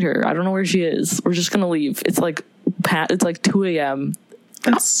can't find her. I don't know where she is. We're just gonna leave. It's like 2 a.m.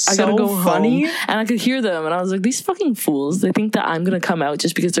 That's I gotta so go funny. home. And I could hear them, and I was like, these fucking fools. They think that I'm gonna come out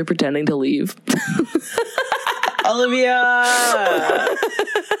just because they're pretending to leave. Olivia.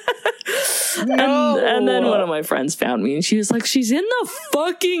 No. And then one of my friends found me, and she was like, she's in the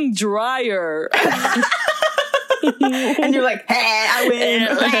fucking dryer. And you're like, hey, I win.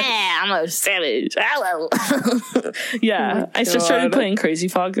 I'm a savage. Hello. Yeah, I just started playing Crazy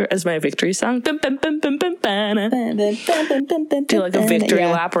Fog as my victory song. Do like a victory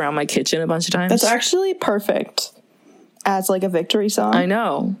lap around my kitchen a bunch of times. That's actually perfect as like a victory song. I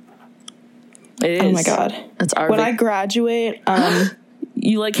know. It is. Oh my God. That's our when I graduate,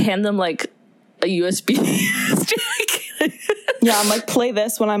 you like hand them like a USB stick. yeah, I'm like, play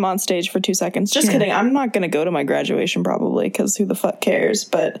this when I'm on stage for 2 seconds. Just kidding. I'm not going to go to my graduation probably, because who the fuck cares?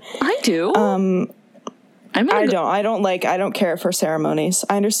 But I do. I don't care for ceremonies.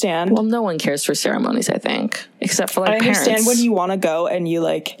 I understand. Well, no one cares for ceremonies, I think, except for like I understand parents. when you want to go and you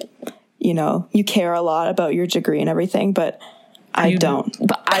like, you know, you care a lot about your degree and everything, but I don't.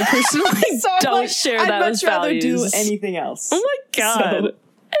 But I personally So I'm don't like, share I'd those much rather values. do anything else. Oh my God. So,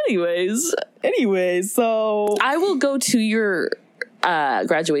 Anyways, so I will go to your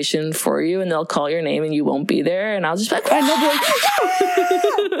graduation for you, and they'll call your name, and you won't be there, and I'll just be like, and they'll be like,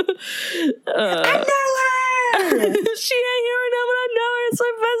 I know her. she ain't here right now, but I know her. It's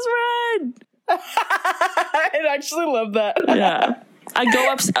my best friend. I actually love that. Yeah. I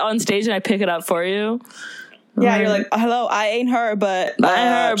go up on stage and I pick it up for you. Yeah, you're like, hello, I ain't her, but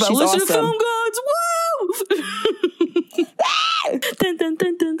she's listen to awesome. Film Gods. Woo! Dun, dun,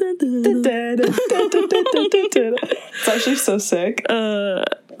 dun, dun, dun, dun. It's actually so sick.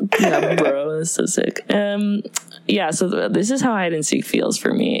 Yeah, bro, it's so sick. Yeah, so this is how hide and seek feels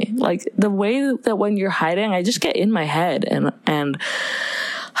for me. Like the way that when you're hiding, I just get in my head, and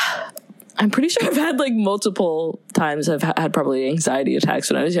I'm pretty sure I've had like multiple times I've had probably anxiety attacks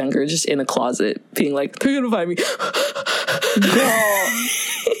when I was younger, just in a closet, being like, they're gonna find me.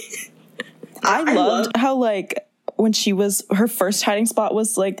 I loved how like when her first hiding spot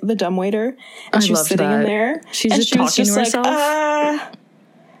was like the dumbwaiter, and she was sitting in there. She's just talking to herself.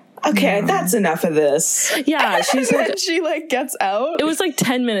 Okay, that's enough of this. Yeah, she's like, she like gets out. It was like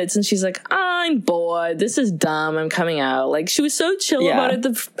 10 minutes, and she's like, I'm bored. This is dumb. I'm coming out. Like, she was so chill about it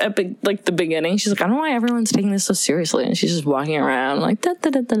at the beginning. She's like, I don't know why everyone's taking this so seriously. And she's just walking around like, da da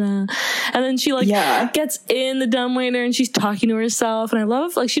da da da. And then she like gets in the dumbwaiter, and she's talking to herself. And I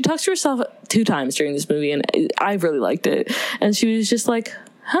love, like, she talks to herself 2 times during this movie, and I really liked it. And she was just like,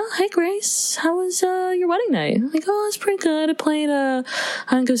 hey Grace, how was your wedding night? I'm like, oh, it's pretty good. I played hide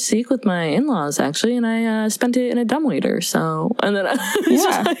and go seek with my in-laws actually, and I spent it in a dumbwaiter. So, and then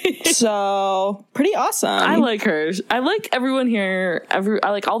so pretty awesome. I like her. I like everyone here. I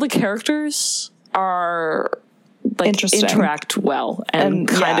like all the characters are like interact well and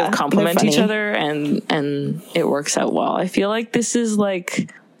kind of complement each other, and it works out well. I feel like this is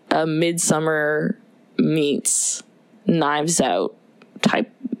like a Midsommar meets Knives Out type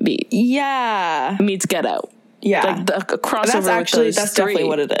beat. Yeah. Meets Get Out. Yeah. Like a crossover that's definitely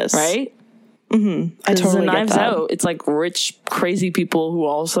what it is. Right? Mm-hmm. I totally get Knives that. Out, it's like rich, crazy people who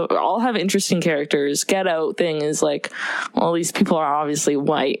also all have interesting characters. Get Out thing is like, well, these people are obviously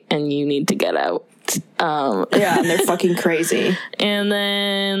white and you need to get out. Yeah, and they're fucking crazy. And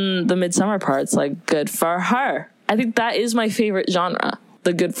then the Midsommar part's like good for her. I think that is my favorite genre,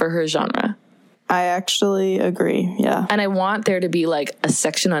 the good for her genre. I actually agree, yeah. And I want there to be like a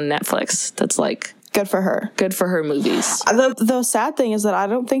section on Netflix that's like good for her. Good for her movies. The sad thing is that I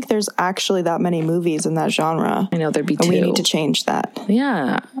don't think there's actually that many movies in that genre. I know there'd be 2. We need to change that.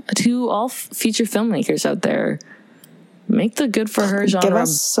 Yeah. 2 all feature filmmakers out there. Make the good for her genre. Give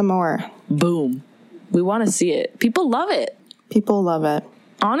us some more. Boom. We want to see it. People love it. People love it.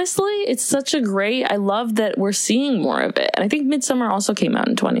 Honestly, it's such a great, I love that we're seeing more of it. And I think Midsommar also came out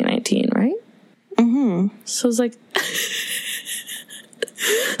in 2019, right? Mm-hmm. So it's like,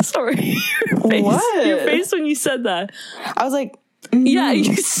 sorry, your face when you said that. I was like, yeah,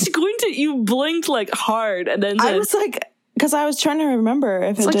 you blinked like hard, and then I was like, because I was trying to remember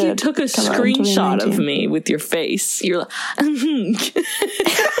if it's like you took a screenshot of me with your face. You're like,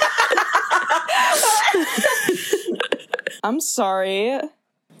 I'm sorry.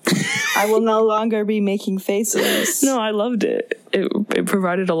 I will no longer be making faces. No, I loved it. It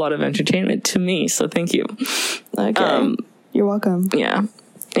provided a lot of entertainment to me, so thank you. Okay. You're welcome. Yeah.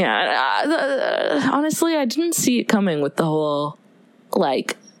 Yeah. Honestly, I didn't see it coming with the whole,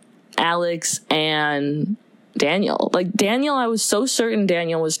 like, Alex and Daniel. Like, Daniel, I was so certain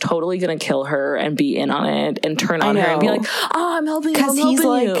Daniel was totally going to kill her and be in on it and turn on her and be like, oh, I'm helping you,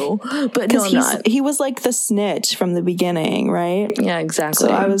 you. But no, I'm not. He was like the snitch from the beginning, right? Yeah, exactly.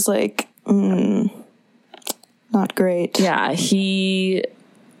 So I was like, not great. Yeah, he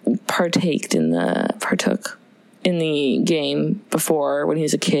partook in the game before when he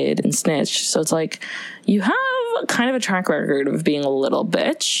was a kid and snitched. So it's like, you have kind of a track record of being a little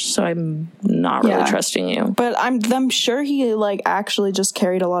bitch, so I'm not really trusting you. But I'm sure he like actually just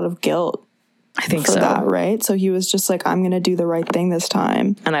carried a lot of guilt. I think for so. That, right? So he was just like, I'm gonna do the right thing this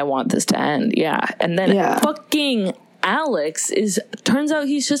time, and I want this to end. Yeah, and then fucking Alex turns out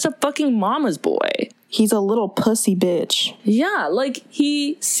he's just a fucking mama's boy. He's a little pussy bitch. Yeah, like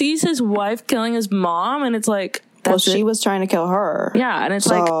he sees his wife killing his mom, and it's like, she was trying to kill her. Yeah, and it's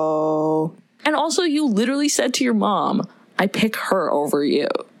like, and also you literally said to your mom, I pick her over you.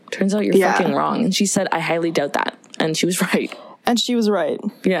 Turns out you're fucking wrong. And she said, I highly doubt that. And she was right. And she was right.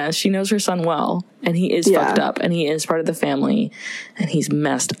 Yeah, she knows her son well, and he is fucked up, and he is part of the family, and he's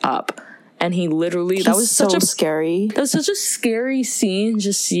messed up. And he literally, that was such a scary. That was such a scary scene,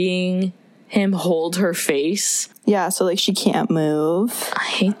 just seeing him hold her face. Yeah, so like she can't move. I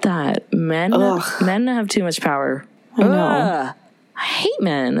hate that. Men have too much power. I know. I hate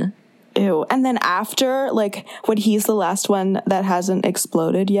men. Ew. And then after, like, when he's the last one that hasn't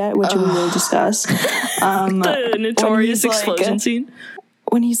exploded yet, which we will discuss. The notorious explosion scene.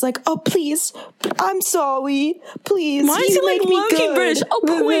 When he's like, oh, please, I'm sorry, please. Why is he like low-key low-key British? Oh,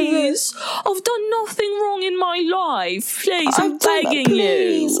 please, I've done nothing wrong in my life. Please, I'm begging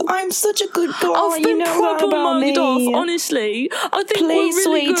please. you. I'm such a good girl. I've been proper mugged me. off, honestly. I think Please,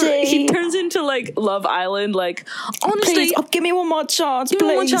 we're really sweetie. good. He turns into like Love Island, like, honestly. Please, give me one more chance, Give me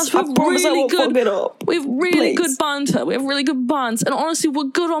please. one chance. I promise I won't fuck it up. We have really Please. good banter. We have really good bands, and honestly, we're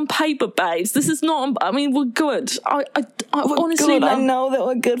good on paper, babes. This is not. I mean, we're good. I We're honestly good. I love. know that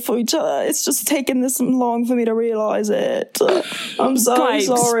we're good for each other. It's just taken this long for me to realize it. I'm so Babes,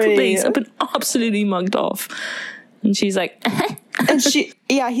 sorry. please, I've been absolutely mugged off. And she's like, And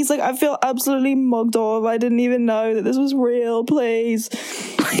he's like, I feel absolutely mugged off. I didn't even know that this was real. Please.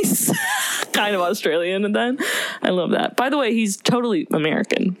 he's kind of Australian, and then I love that. By the way, he's totally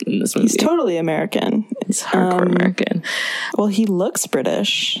American in this movie. He's totally American. He's hardcore American. Well, he looks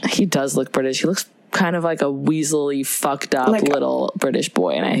British. He does look British. He looks kind of like a weaselly, fucked up Like- little British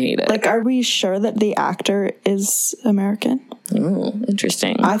boy, and I hate it. Like, are we sure that the actor is American? Oh,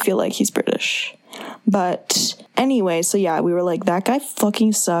 interesting. I feel like he's British. But anyway, so yeah, we were like, that guy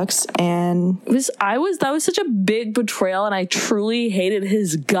fucking sucks. And That was such a big betrayal, and I truly hated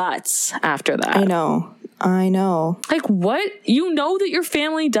his guts after that. I know. Like, what? You know that your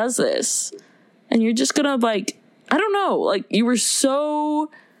family does this, and you're just gonna, like, I don't know, like, you were so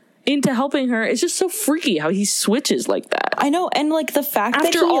into helping her. It's just so freaky how he switches like that. I know, and like the fact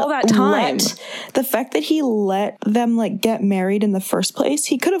After that all that time. the fact that he let them like get married in the first place,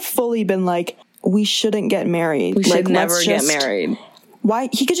 he could have fully been like, we shouldn't get married. We should never let's get just- married. Why?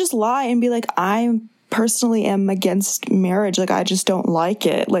 He could just lie and be like, I personally am against marriage. Like, I just don't like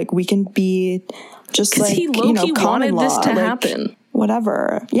it. Like, we can be just like, he low-key common wanted this law. to Like, happen.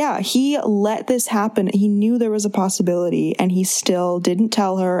 Whatever. Yeah, he let this happen. He knew there was a possibility, and he still didn't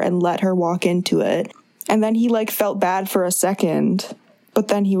tell her and let her walk into it. And then he like felt bad for a second, but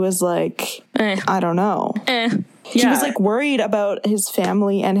then he was like, I don't know. He was like worried about his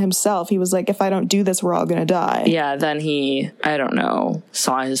family and himself. He was like, if I don't do this, we're all gonna die. Yeah, then he, I don't know,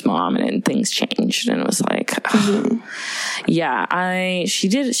 saw his mom, and then things changed, and it was like, yeah,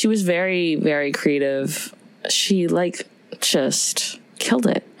 she was very, very creative. She like just killed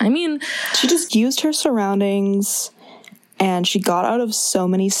it. I mean, She just used her surroundings, and she got out of so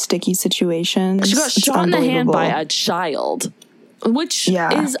many sticky situations. she got It's shot in the hand by unbelievable. a child, which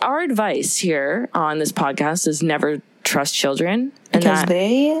is our advice here on this podcast, is never trust children. And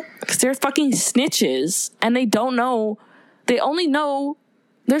because they're fucking snitches, and they only know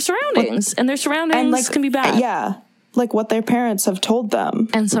their surroundings, and their surroundings can be bad. Yeah, like what their parents have told them.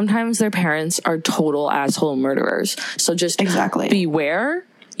 And sometimes their parents are total asshole murderers. So just Exactly. beware.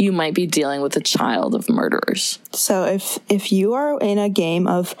 You might be dealing with a child of murderers. So if you are in a game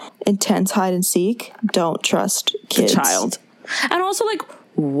of intense hide and seek, don't trust kids. The child. And also, like,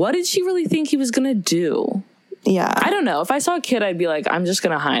 what did she really think he was going to do? Yeah. I don't know. If I saw a kid, I'd be like, I'm just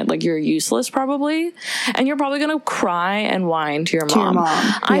going to hide. Like, you're useless, probably. And you're probably going to cry and whine to your mom.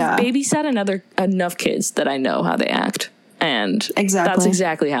 Yeah. I've babysat enough kids that I know how they act. And that's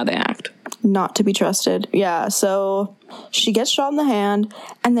exactly how they act. Not to be trusted. Yeah. So she gets shot in the hand,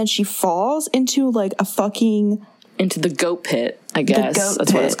 and then she falls into like a fucking... Into the goat pit, I guess.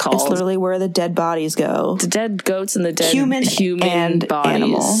 That's what it's called. It's literally where the dead bodies go. The dead goats and the dead human and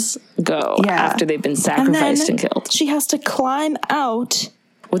bodies animal. go after they've been sacrificed and killed. She has to climb out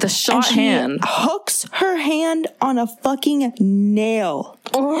with a shot hand. Hooks her hand on a fucking nail.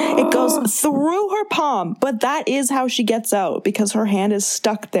 It goes through her palm, but that is how she gets out, because her hand is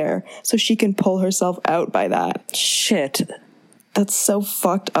stuck there, so she can pull herself out by that. Shit. That's so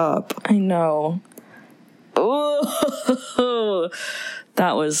fucked up. I know. Oh,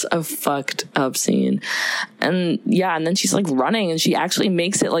 that was a fucked up scene. And yeah, and then she's like running, and she actually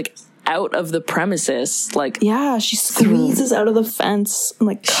makes it like out of the premises. Like, yeah, she squeezes out of the fence and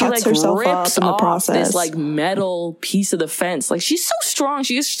like cuts herself up in the process. This like metal piece of the fence. Like, she's so strong.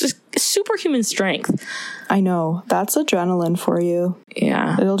 She has just superhuman strength. I know. That's adrenaline for you.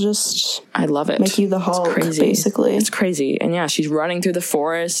 Yeah. It'll just... I love it. Make you the Hulk, it's crazy. Basically. It's crazy. And yeah, she's running through the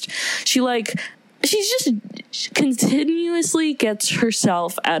forest. She just continuously gets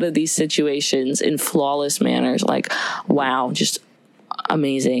herself out of these situations in flawless manners. Like, wow, just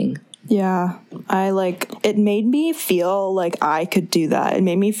amazing. Yeah, it made me feel like I could do that. It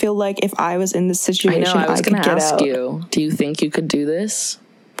made me feel like if I was in this situation, I was going to ask you, do you think you could do this?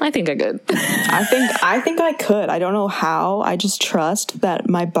 I think I could. I think I could. I don't know how. I just trust that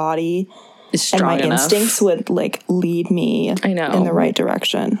my body is strong and my enough. instincts would like lead me I know. in the right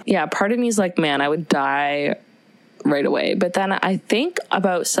direction. Yeah, part of me is like, man, I would die right away. But then I think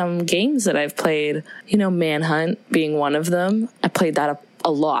about some games that I've played, you know, Manhunt being one of them. I played that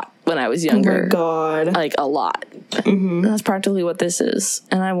a lot when I was younger. Oh my God. Like a lot. Mm-hmm. That's practically what this is.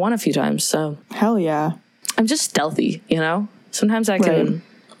 And I won a few times, so. Hell yeah. I'm just stealthy, you know? Sometimes I can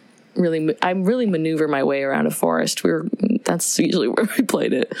really maneuver my way around a forest. That's usually where we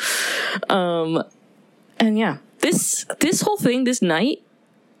played it. And yeah, this whole thing, this night,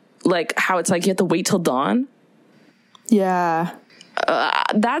 like how it's like you have to wait till dawn. Yeah.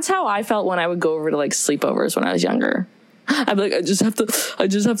 That's how I felt when I would go over to like sleepovers when I was younger. I'd be like, I just have to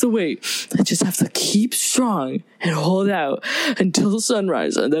wait. I just have to keep strong and hold out until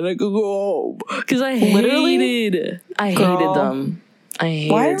sunrise, and then I could go home. Because I hated them. I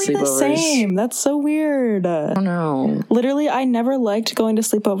hated Why are we sleepovers. the same? That's so weird. I don't know. Literally, I never liked going to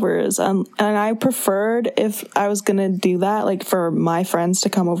sleepovers. And I preferred, if I was going to do that, like for my friends to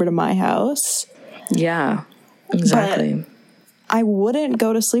come over to my house. Yeah, exactly. But I wouldn't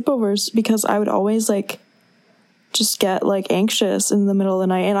go to sleepovers because I would always like just get like anxious in the middle of the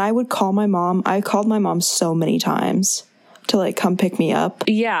night, and I would call my mom. I called my mom so many times to like come pick me up.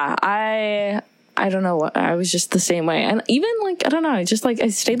 Yeah, I don't know what, I was just the same way. And even like, I don't know, I just like, I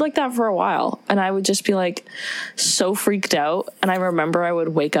stayed like that for a while, and I would just be like so freaked out. And I remember I would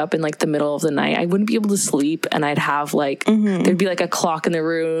wake up in like the middle of the night. I wouldn't be able to sleep, and I'd have like, there'd be like a clock in the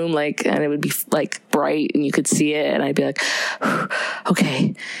room, like, and it would be like bright and you could see it. And I'd be like,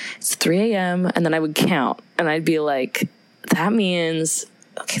 okay, it's 3 a.m. And then I would count, and I'd be like, that means,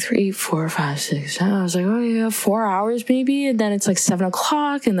 okay, 3, 4, 5, 6, 7. I was like, oh yeah, 4 hours maybe. And then it's like 7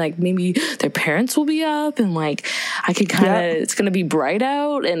 o'clock, and like maybe their parents will be up, and like I could kind of, it's going to be bright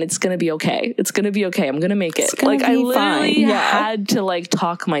out, and it's going to be okay. It's going to be okay. I'm going to make it. Like I literally had to like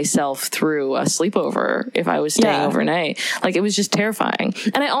talk myself through a sleepover if I was staying overnight. Like it was just terrifying.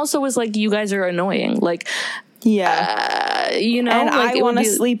 And I also was like, you guys are annoying. Like, you know, and like I want to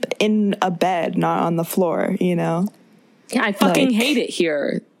sleep in a bed, not on the floor, you know? Yeah, I fucking hate it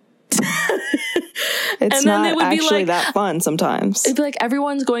here. It's not actually that fun sometimes. It'd be like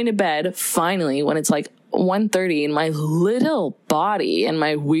everyone's going to bed finally when it's like 1:30, and my little body and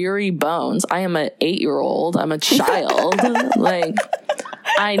my weary bones. I am an 8-year-old. I'm a child. Like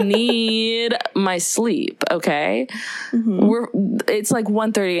I need my sleep. Okay, it's like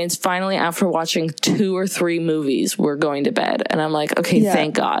 1:30, and it's finally after watching 2 or 3 movies. We're going to bed, and I'm like, okay,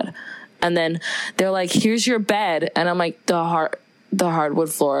 thank God. And then they're like, here's your bed. And I'm like, the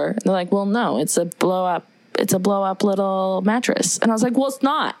hardwood floor. And they're like, well, no, it's a blow up little mattress. And I was like, well, it's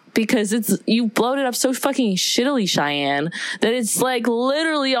not, because you blowed it up so fucking shittily, Cheyenne, that it's like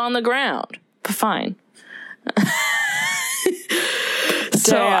literally on the ground. But fine.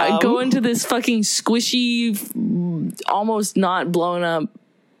 So I go into this fucking squishy, almost not blown up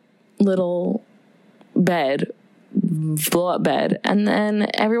little bed, blow up bed, and then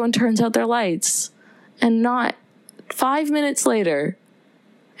everyone turns out their lights, and not 5 minutes later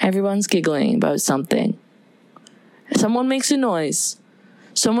everyone's giggling about something. Someone makes a noise,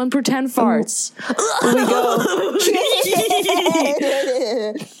 someone pretend farts. We go.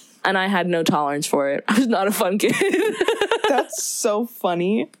 And I had no tolerance for it. I was not a fun kid. That's so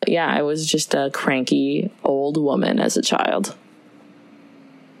funny. Yeah, I was just a cranky old woman as a child.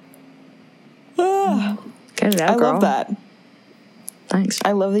 Get it out, girl. I love that. Thanks.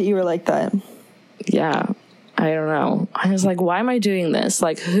 I love that you were like that. Yeah. I don't know. I was like, why am I doing this?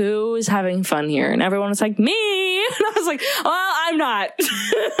 Like, who is having fun here? And everyone was like, me. And I was like, well, I'm not.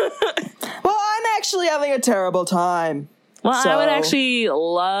 Well, I'm actually having a terrible time. Well, I would actually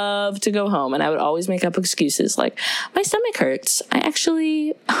love to go home, and I would always make up excuses like, my stomach hurts.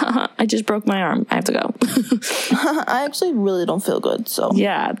 I just broke my arm. I have to go. I actually really don't feel good, so.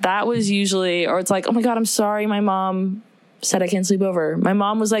 Yeah, that was usually, or it's like, oh my God, I'm sorry, my mom said I can't sleep over. My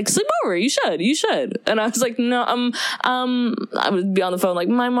mom was like, sleep over, you should. And I was like, no, I would be on the phone like,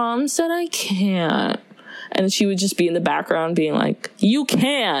 my mom said I can't. And she would just be in the background being like, you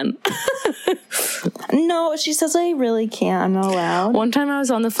can. No, she says I really can't. I'm not allowed. One time I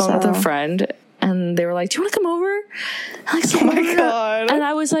was on the phone with a friend, and they were like, do you want to come over? Oh my God. And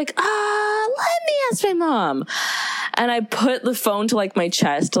I was like, let me ask my mom. And I put the phone to like my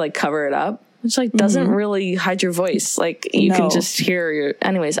chest to like cover it up, which like doesn't really hide your voice. Like you can just hear your,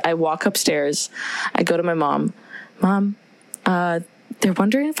 anyways, I walk upstairs. I go to my mom. Mom, they're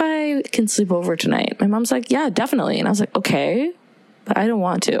wondering if I can sleep over tonight. My mom's like, yeah, definitely. And I was like, okay, but I don't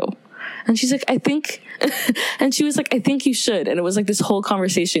want to. And she's like, I think, and she was like, I think you should. And it was like this whole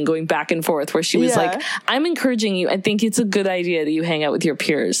conversation going back and forth where she was like, I'm encouraging you. I think it's a good idea that you hang out with your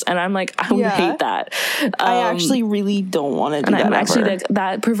peers. And I'm like, I would hate that. I actually really don't want to do that. I'm actually ever. like,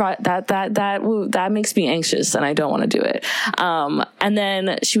 that makes me anxious and I don't want to do it. And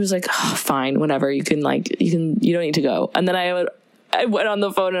then she was like, oh, fine, whatever. You don't need to go. And then I went on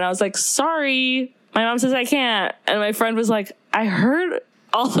the phone and I was like, sorry, my mom says I can't. And my friend was like, I heard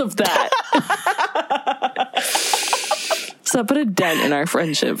all of that. So that put a dent in our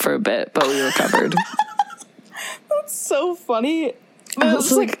friendship for a bit, but we recovered. That's so funny. I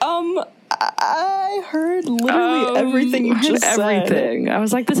was like, I heard literally everything you just said. Everything. I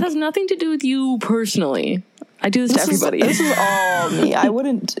was like, this has nothing to do with you personally. I do this to everybody. This is all me. I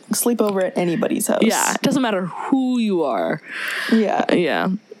wouldn't sleep over at anybody's house. Yeah, it doesn't matter who you are. Yeah. Yeah.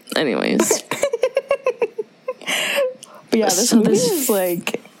 Anyways. But yeah, this movie is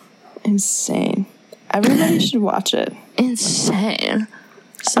like insane. Everybody should watch it. Insane.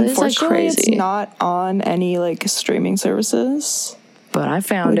 So Unfortunately, it's like crazy. it's not on any like streaming services. But I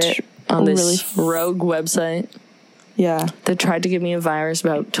found it on this really rogue website. Yeah. That tried to give me a virus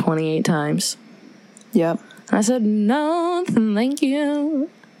about 28 times. Yep. And I said, no, thank you.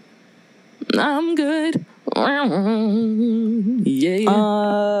 I'm good.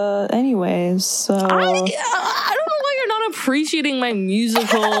 Yeah. Anyways, so I don't know why you're not appreciating my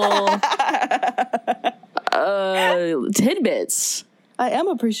musical tidbits. I am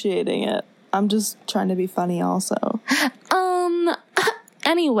appreciating it. I'm just trying to be funny also.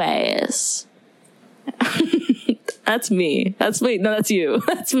 Anyways. That's me. That's you.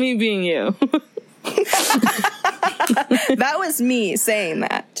 That's me being you. That was me saying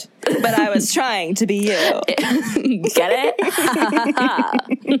that. But I was trying to be you. Get it?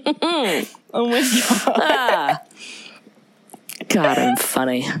 Oh my god. God, I'm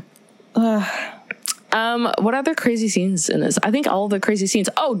funny. What other crazy scenes in this? I think all the crazy scenes.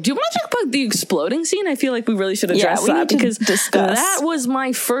 Oh, do you want to talk about the exploding scene? I feel like we really should address that because that was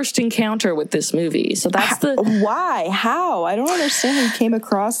my first encounter with this movie. So that's why? How? I don't understand how you came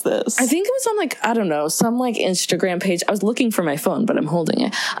across this. I think it was on like, I don't know, some like Instagram page. I was looking for my phone, but I'm holding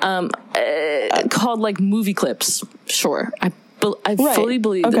it. Called like Movie Clips. Sure. I fully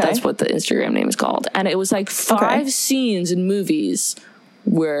believe that that's what the Instagram name is called. And it was like 5 scenes in movies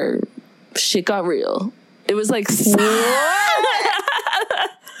where shit got real. It was like what?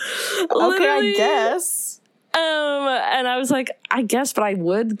 Okay, I guess. And I was like, I guess, but I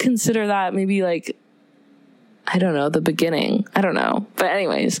would consider that maybe like, I don't know, the beginning. I don't know. But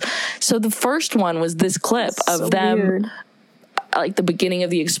anyways, so the first one was this clip of them weird. Like the beginning of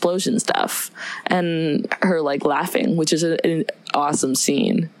the explosion stuff and her like laughing, which is an awesome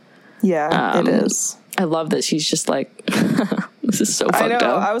scene. Yeah, it is. I love that she's just like, this is so fucked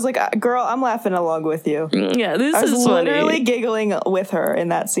up. I was like, girl, I'm laughing along with you. Yeah, I was literally funny. giggling with her in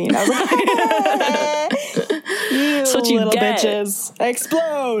that scene. I was like, you little bitches,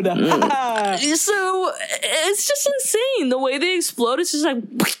 explode. So it's just insane. The way they explode, it's just like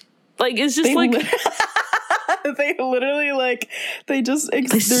it's just they literally like, they just they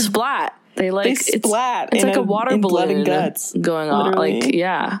splat. They splat. It's like a water balloon blood and guts going on. Literally. Like,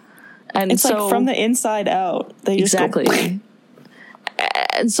 yeah. And it's like from the inside out. They just exactly. Go,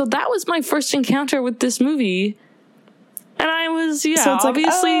 and so that was my first encounter with this movie. And I was, so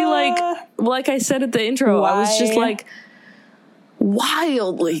obviously like I said at the intro, I was just like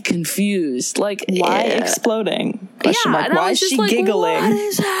wildly confused. Like, why exploding? Question mark. Why is she like, giggling? What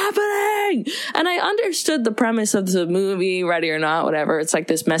is happening? And I understood the premise of the movie, Ready or Not, whatever. It's like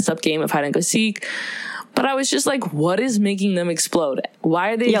this messed up game of hide and go seek. But I was just like, what is making them explode? Why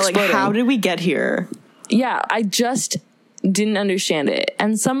are they exploding? Like, how did we get here? Yeah, I just didn't understand it.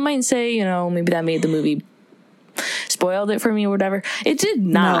 And some might say, maybe that made the movie, spoiled it for me or whatever. It did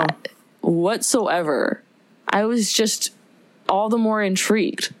not whatsoever. I was just all the more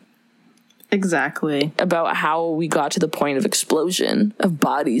intrigued. Exactly. About how we got to the point of explosion, of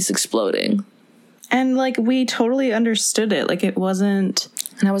bodies exploding. And like, we totally understood it. Like, it wasn't...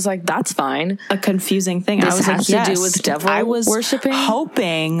 And I was like, that's fine. A confusing thing. This I was has like, to do with devil worshipping.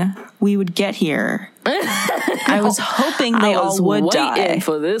 Hoping we would get here. I was hoping they all would die. Waiting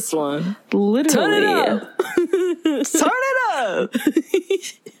for this one. Literally. Turn it up. Turn it up.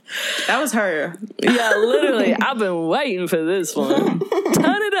 That was her. Yeah, literally. I've been waiting for this one.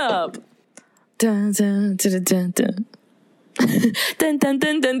 Turn it up. Dun, dun, dun, dun, dun. Dun, dun,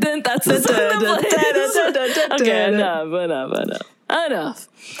 dun, dun, dun. That's the song that plays. Okay, enough.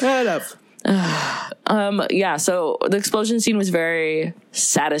 Yeah, so the explosion scene was very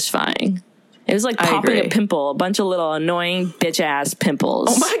satisfying. It was like popping a pimple, a bunch of little annoying bitch ass pimples.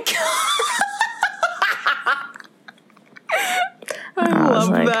 Oh my god. love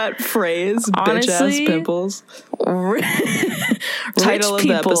like, that phrase, bitch ass honestly, pimples. Rich Title of the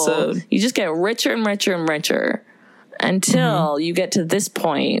people, episode. you just get richer and richer and richer until you get to this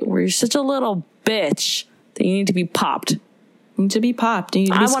point where you're such a little bitch that you need to be popped. You need to be popped. You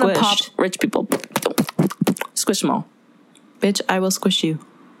need to be I want to pop squished. rich people. Squish them all. Bitch, I will squish you.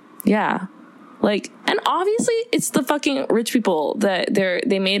 Yeah. Like, and obviously it's the fucking rich people that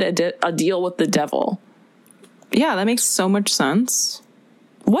they made a deal with the devil. Yeah, that makes so much sense.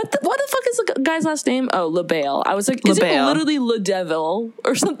 What the fuck is the guy's last name? Oh, LaBelle. I was like, is it LaBelle. literally Le Devil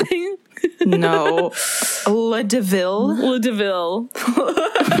or something? No. Le Deville. Le Deville.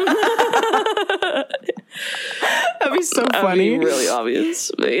 That'd be so That'd funny. be really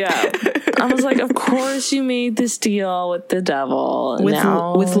obvious. But yeah. I was like, of course you made this deal with the devil. With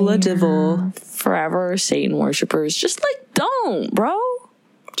now Le Devil. forever Satan worshippers. Just like, don't, bro.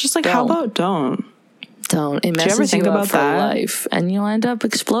 Just like, how about don't? Don't. It you ever messes think you up about for that? life. And you'll end up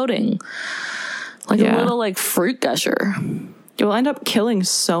exploding. Like a Yeah. little like fruit gusher. You'll end up killing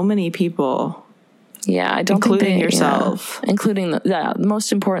so many people. Yeah, I don't Including think yourself. Yeah, including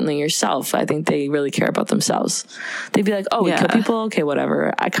most importantly yourself. I think they really care about themselves. They'd be like, "Oh, we Yeah. kill people. Okay,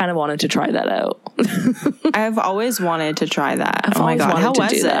 whatever." I kind of wanted to try that out. I've always wanted to try that. I've Oh my always god, wanted how to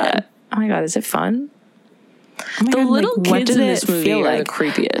was do it? that. Oh my god, is it fun? Oh my The God, little like, what kids did in it this movie feel are the like?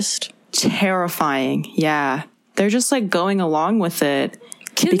 creepiest. Terrifying. Yeah, they're just like going along with it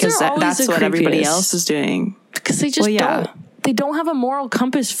Kids because are always that's the what everybody creepiest. else is doing. Because they just Well, yeah. don't. They don't have a moral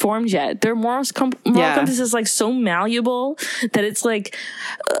compass formed yet. Their moral Yeah. compass is like so malleable that it's like,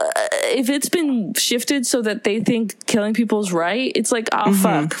 if it's been shifted so that they think killing people is right, it's like, oh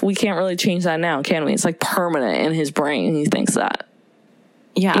fuck, we can't really change that now, can we? It's like permanent in his brain, and he thinks that.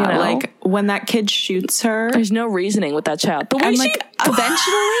 Yeah, You know? like when that kid shoots her, There's no reasoning with that child. The way and she like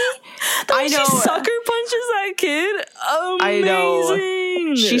eventually, I know she sucker punches that kid. Amazing. I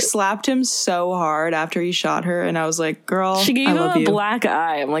know. She slapped him so hard after he shot her, and I was like, "Girl, She gave I him love a you. black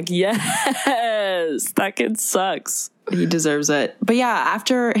eye. I'm like, yes, that kid sucks. He deserves it." But yeah,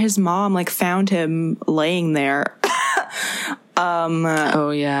 after his mom like found him laying there,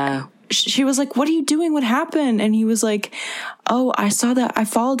 Oh yeah. she was like, "What are you doing? What happened?" And he was like, "Oh, I saw that. I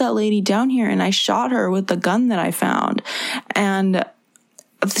followed that lady down here, and I shot her with the gun that I found." And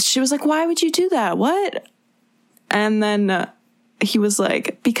she was like, "Why would you do that? What?" And then he was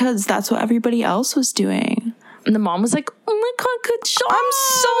like, "Because that's what everybody else was doing." And the mom was like, "Oh my god, good job! I'm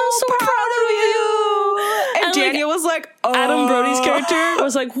so proud of you. And And, Daniel was like, "Oh." Adam Brody's character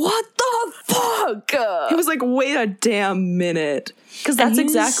was like, "What the fuck?" He was like, "Wait a damn minute," because that's he's-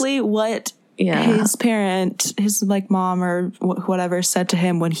 exactly what Yeah. his parent, his like mom or whatever, said to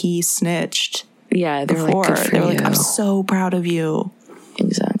him when he snitched. Yeah, they're Before. like, "Good for They were you." like, "I'm so proud of you."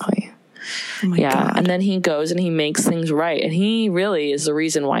 Exactly. Oh my Yeah, God. and then he goes and he makes things right, and he really is the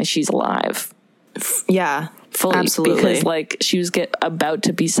reason why she's alive. Yeah, Fully, absolutely. because like she was about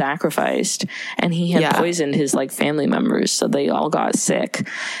to be sacrificed, and he had Yeah. poisoned his like family members, so they all got sick,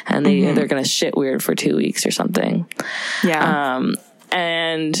 and they're gonna shit weird for 2 weeks or something. yeah.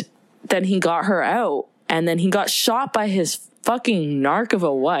 And then he got her out, and then he got shot by his fucking narc of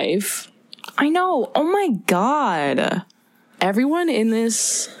a wife. I know. Oh my God. Everyone in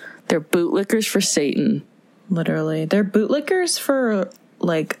this, they're bootlickers for Satan. Literally, they're bootlickers for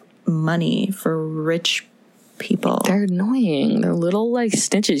like money for rich people. They're annoying. They're little like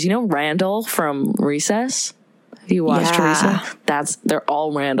snitches. You know Randall from Recess? Have you watched Yeah. Recess? They're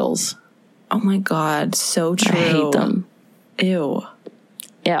all Randalls. Oh my God, so true. I hate them. Ew.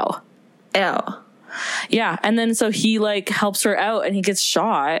 Ew. Ew. Yeah, and then so he like helps her out, and he gets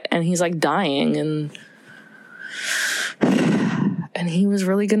shot, and he's like dying, and he was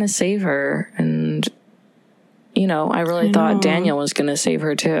really gonna save her, and you know, I really thought Daniel was gonna save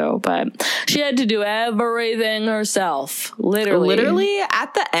her too, but she had to do everything herself, literally. Literally,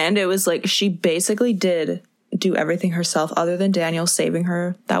 at the end, it was like she basically did do everything herself, other than Daniel saving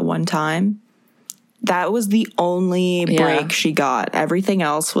her that one time. That was the only break she got. Everything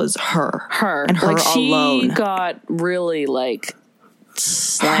else was her. And her like she alone. got really like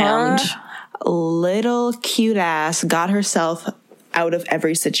slammed. Her little cute ass got herself out of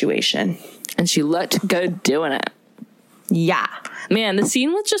every situation. And she looked good doing it. Yeah. Man, the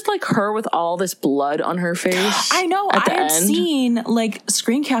scene with just like her with all this blood on her face. I know. At the I had end. seen like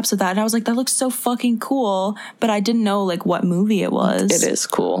screen caps of that, and I was like, that looks so fucking cool. But I didn't know like what movie it was. It is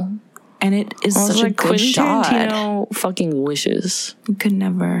cool. And it is I was such a like, good Quentin shot. Tarantino fucking wishes. You could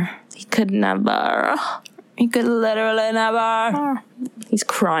never. He could never. You could literally never. He's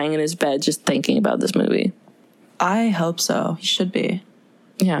crying in his bed just thinking about this movie. I hope so. He should be.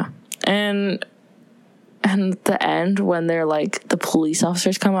 Yeah. And And at the end, when they're like, the police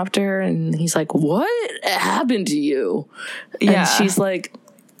officers come up to her and he's like, what happened to you? Yeah. And she's like,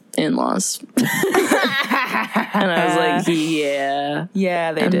 in-laws. And I was like, yeah.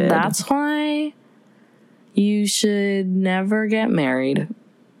 Yeah, they and did. That's why you should never get married.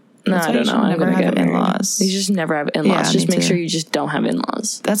 No, I don't know. I'm going to get married. In-laws. You just never have in-laws. Yeah, just make sure you just don't have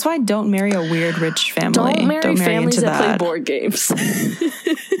in-laws. That's why don't marry a weird rich family. Don't marry families that play board games.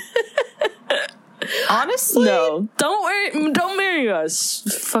 Honestly, no, don't marry a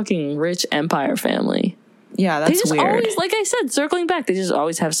fucking rich empire family. Yeah, that's they just weird. Always, like I said, circling back, they just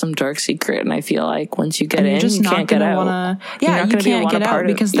always have some dark secret, and I feel like once you get in, you can't get out. Yeah, you can't get out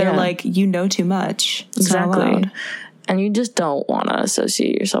because they're like, you know too much. Exactly, and you just don't want to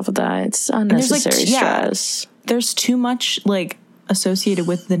associate yourself with that. It's unnecessary stress. There's too much like associated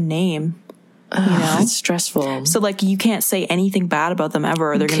with the name. You know, it's stressful. So like you can't say anything bad about them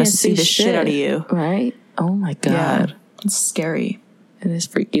ever, or they're going to sue the shit out of you. Right? Oh my god, yeah, it's scary. It is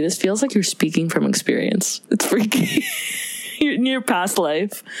freaky. This feels like you're speaking from experience. It's freaky. In your past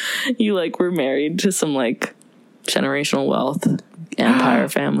life, you like were married to some like generational wealth empire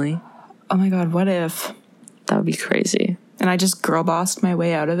family. Oh my god, what if? That would be crazy. And I just girl bossed my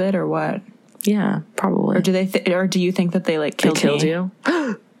way out of it, or what? Yeah, probably. Or do you think that they like killed you?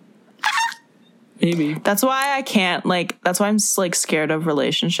 Maybe. That's why I can't like. That's why I'm like scared of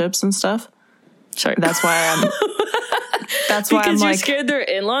relationships and stuff. Sorry. That's why I'm. That's why because I'm you're like scared their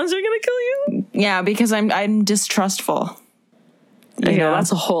in-laws are gonna kill you. Yeah, because I'm distrustful. You know,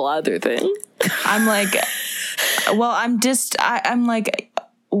 that's a whole other thing. I'm like, well, I'm like,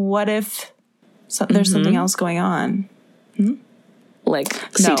 what if there's something else going on? Like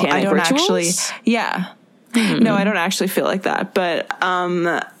satanic I don't rituals? actually. Yeah. No, I don't actually feel like that, but I'm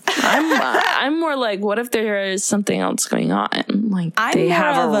more like, what if there is something else going on? Like they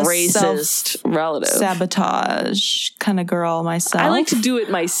have a racist relative, sabotage kind of girl myself. I like to do it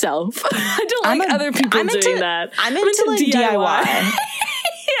myself. I don't like other people doing that. I'm into like DIY.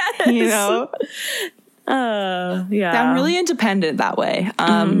 Yes. You know. Yeah. I'm really independent that way.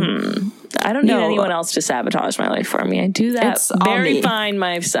 I don't need anyone else to sabotage my life for me. I do that very fine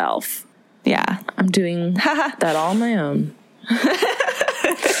myself. Yeah. I'm doing that all on my own.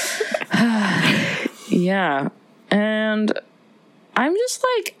 Yeah. And I'm just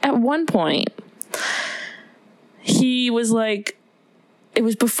like, at one point, he was like, it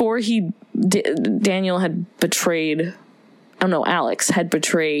was before Daniel had betrayed, oh no, Alex had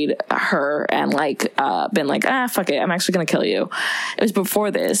betrayed her and like, been like, fuck it, I'm actually gonna kill you. It was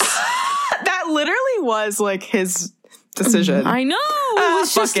before this. That literally was like his decision. I know. It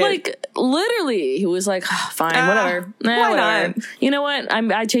was just like, literally, he was like, fine, whatever. Why whatever. not? You know what?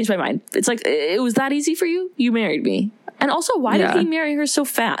 I changed my mind. It's like, it was that easy for you? You married me. And also, why did he marry her so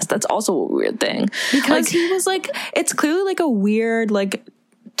fast? That's also a weird thing. Because he was like, it's clearly like a weird, like,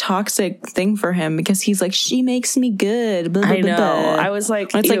 toxic thing for him because he's like, she makes me good. Blah, blah, I know. blah. I was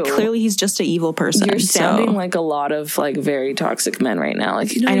like, it's like clearly he's just an evil person. You're sounding like a lot of like very toxic men right now.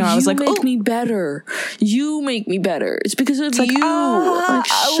 Like, you know, I was like, make me better. You make me better. It's because of you. Like,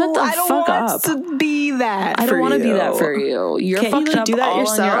 shut the fuck up. I don't want to be that. I don't want to be that for you. You're fucked up do that all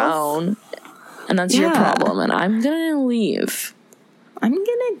yourself? on your own, and that's your problem. And I'm gonna leave. I'm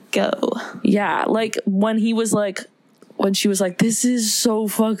gonna go. Yeah, like when he was like. When she was like, this is so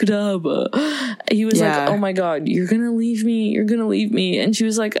fucked up. He was like, oh my God, you're going to leave me. You're going to leave me. And she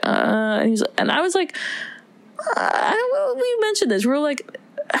was like, and I was like, we mentioned this. We were like,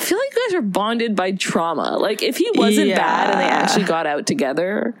 I feel like you guys are bonded by trauma. Like if he wasn't bad and they actually got out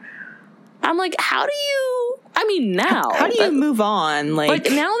together, I'm like, how do you, I mean, now. How do you move on?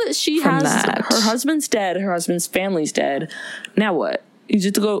 Like now that she has, her husband's dead, her husband's family's dead. Now what? You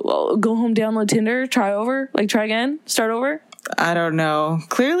just go home, download Tinder, try again, start over? I don't know.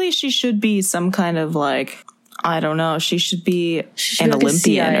 Clearly she should be some kind of like, I don't know. She should be an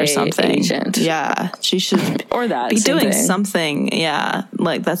Olympian or something. Agent. Yeah. She should or that be doing something. Yeah.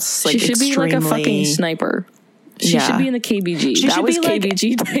 Like that's like she should be like a fucking sniper. She should be in the KBG. That was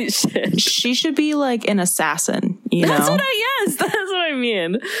KBG type shit. She should be like an assassin, you know? That's what I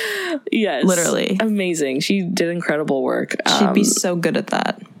mean. Yes. Literally. Amazing. She did incredible work. She'd be so good at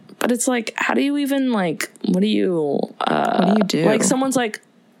that. But it's like, how do you even like, what do you do? Like someone's like,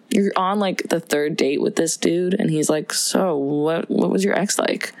 you're on like the third date with this dude and he's like, so what was your ex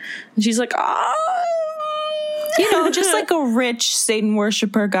like? And she's like, you know, just like a rich Satan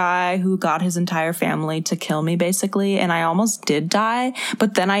worshiper guy who got his entire family to kill me, basically. And I almost did die,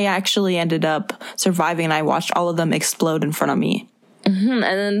 but then I actually ended up surviving and I watched all of them explode in front of me. Mm-hmm. And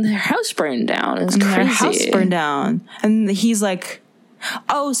then their house burned down. It's crazy. Their house burned down. And he's like,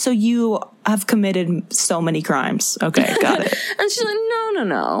 Oh, so you have committed so many crimes. Okay, got it. And she's like,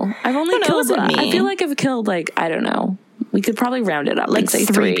 no. I've only No, it killed, wasn't me. I feel like I've killed, like, I don't know. We could probably round it up Like and say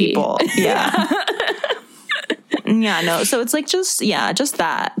three 3 people. Yeah. Yeah, no. So it's like just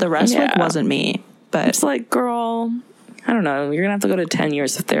that. The rest like Yeah. wasn't me. But It's like, girl, I don't know. You're going to have to go to 10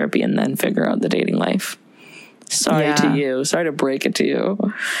 years of therapy and then figure out the dating life. Sorry Yeah. to you. Sorry to break it to you.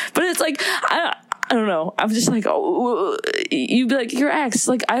 But it's like, I don't know. I'm just like, oh, you'd be like, your ex.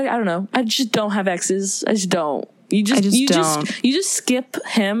 Like, I don't know. I just don't have exes. I just don't. You just don't. You just skip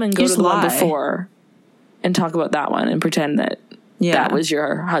him and go to just the one lie. before and talk about that one and pretend that that was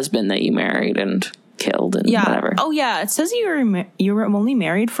your husband that you married and killed and whatever. Oh yeah, it says you were only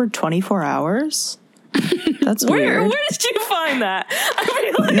married for 24 hours. That's Where weird. did you find that? I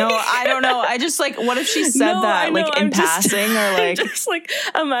mean, like, No, I don't know. I just like, what if she said No, that I know, like in I'm just- passing or like? just like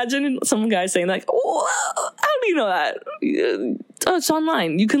imagine some guy saying like, "How do you know that?" Oh, it's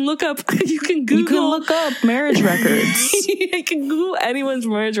online. You can look up. You can Google. You can look up marriage records. You can Google anyone's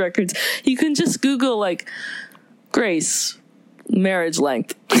marriage records. You can just Google like Grace marriage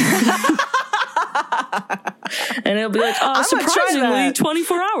length. And it'll be like, oh, I'm gonna try surprisingly, that.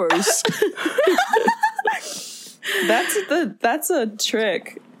 24 hours. That's a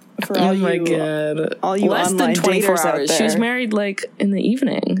trick for Oh my god! all you less online than 24 daters out hours. She was there. married like in the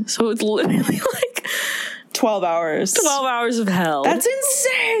evening, so it's literally like 12 hours. 12 hours of hell. That's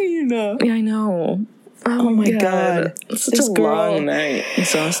insane. Yeah, I know. Oh my God. It's such This a girl. long night.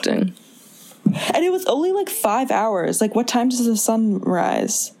 Exhausting. And it was only like 5 hours. Like, what time does the sun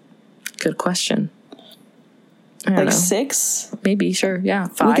rise? Good question. I don't Like know. 6? Maybe, sure. Yeah.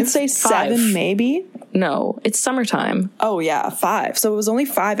 5. We could say 7 5. maybe. No, it's summertime. Oh yeah, 5. So it was only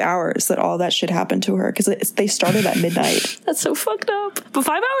 5 hours that all that shit happened to her because they started at midnight. That's so fucked up. But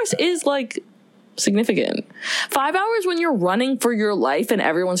 5 hours is like significant. 5 hours when you're running for your life and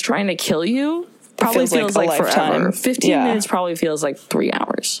everyone's trying to kill you probably feels a like forever. lifetime. 15 minutes probably feels like 3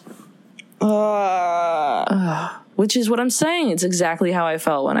 hours. Which is what I'm saying. It's exactly how I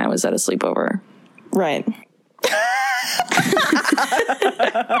felt when I was at a sleepover. Right.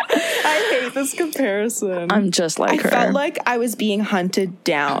 I hate this comparison. I'm just like her. I felt like I was being hunted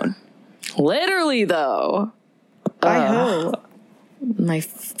down. Literally, though. By who? My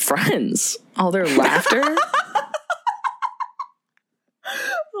friends. All their laughter.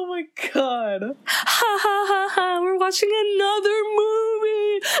 Oh my god. Ha ha ha ha. We're watching another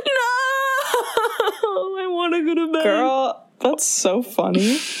movie. No! I want to go to bed. Girl, that's so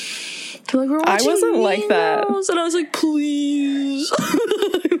funny. They're like, we're watching wasn't like that. Minions. And I was like, please.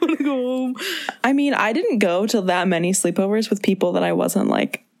 I want to go home. I mean, I didn't go to that many sleepovers with people that I wasn't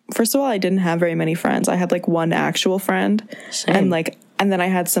like. First of all, I didn't have very many friends. I had like one actual friend. Same. And then I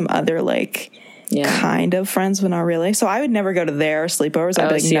had some other like kind of friends, but not really. So I would never go to their sleepovers. I'd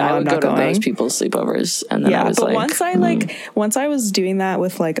be like, no, I I'm would not go going. to those people's sleepovers. And then I was but like, once I was doing that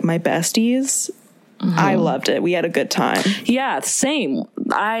with like my besties, I loved it. We had a good time. yeah, same.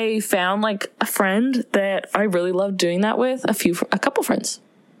 I found like a friend that I really loved doing that with, a couple friends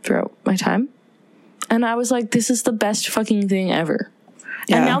throughout my time. And I was like, this is the best fucking thing ever.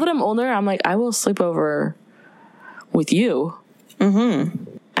 Yeah. And now that I'm older, I'm like, I will sleep over with you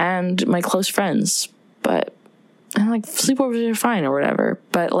and my close friends. But I'm like, sleepovers are fine or whatever.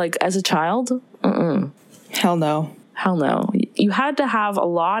 But like as a child, Hell no. hell no. You had to have a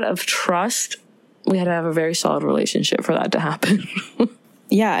lot of trust. We had to have a very solid relationship for that to happen.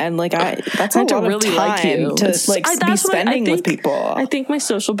 Yeah, and like that's I a had to lot really of time like you. to It's- like be that's what I spending with think- people. I think my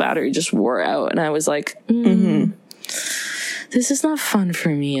social battery just wore out, and I was like, this is not fun for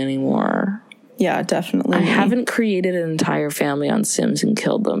me anymore. Yeah, definitely. I haven't created an entire family on Sims and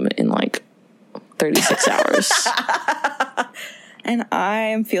killed them in like 36 hours. And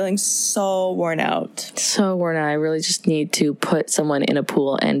I'm feeling so worn out. So worn out. I really just need to put someone in a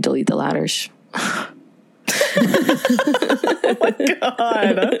pool and delete the ladders.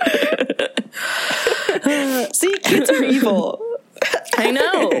 God. See, kids are evil. I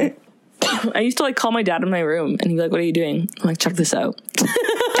know. I used to like call my dad in my room and he'd be like, what are you doing? I'm like, check this out.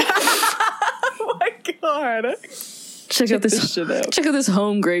 Oh my god. Check out this shit out. check out this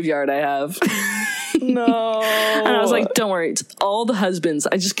home graveyard I have. No. And I was like, don't worry, it's all the husbands.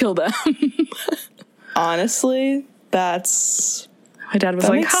 I just killed them. honestly, that's My dad was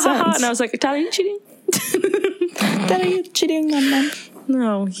That like, makes ha ha ha. sense. And I was like, Dad, are you cheating? that are you cheating on them?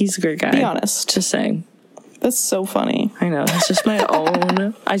 No, he's a great guy. Be honest. Just saying. That's so funny. I know. It's just my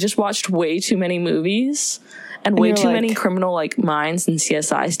own. I just watched way too many movies and way you're too like- many Criminal like Minds and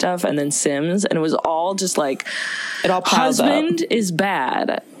CSI stuff and then Sims. And it was all just like It all piles husband up. is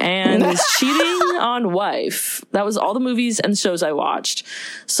bad and is cheating on wife. That was all the movies and shows I watched.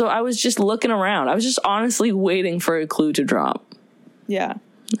 So I was just looking around. I was just honestly waiting for a clue to drop. Yeah.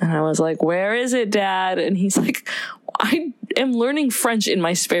 And I was like, where is it, Dad? And he's like, I am learning French in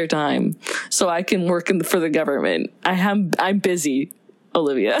my spare time so I can work for the government. I'm busy,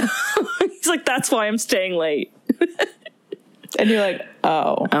 Olivia. He's like, that's why I'm staying late. And you're like,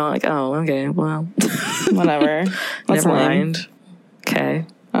 oh. I'm like, oh, okay, well. Whatever. Never mind. Okay.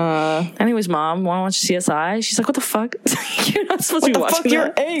 Anyways, Mom, want to watch CSI? She's like, what the fuck? You're not supposed to be watching You're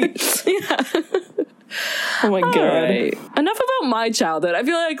that. 8. Yeah. Oh my God. Right. Enough about my childhood. I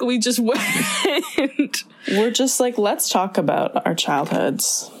feel like we just went. We're just like, let's talk about our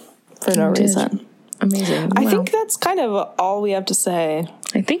childhoods for no reason. Amazing. I think that's kind of all we have to say.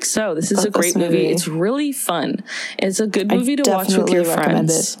 I think so. This is a great movie. movie. It's really fun. It's a good movie to watch with your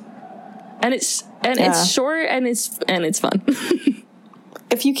friends. And it's short and it's fun.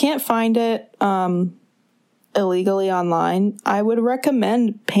 If you can't find it illegally online, I would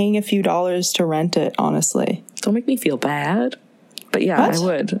recommend paying a few dollars to rent it, honestly. Don't make me feel bad. But yeah, What? I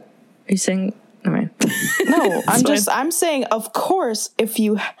would. Are you saying never mind. No, I'm saying, of course, if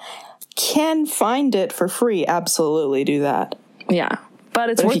you can find it for free, absolutely do that. Yeah. But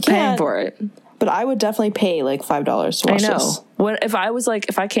it's worth paying for it. But I would definitely pay like $5 to watch I know. this. If I was like,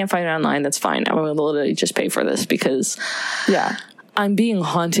 if I can't find it online, that's fine. I will literally just pay for this because I'm being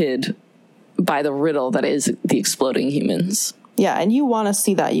haunted by the riddle that is the exploding humans. Yeah, and you want to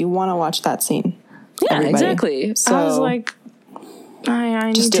see that. You want to watch that scene. Yeah, everybody. Exactly. So I was like,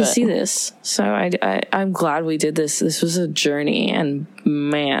 I need to see this. So I'm glad we did this. This was a journey, and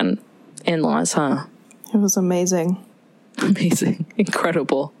man, in-laws, huh? It was amazing. Amazing.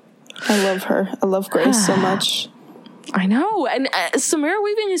 Incredible. I love her. I love Grace so much. I know. And Samara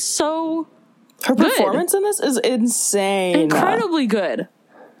Weaving is so Her good. performance in this is insane. Incredibly good.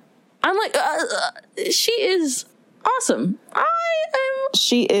 I'm like, she is awesome.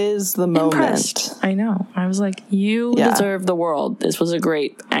 She is the moment. Impressed. I know. I was like, you deserve the world. This was a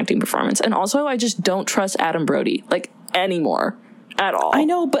great acting performance. And also, I just don't trust Adam Brody, like, anymore. At all. I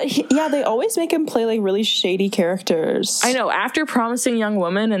know, but they always make him play like really shady characters. I know. After Promising Young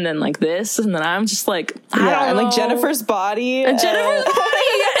Woman and then like this, and then I'm just like, I don't know. Like Jennifer's Body. And Jennifer's Body,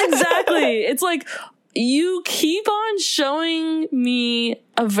 yeah, exactly. It's like, you keep on showing me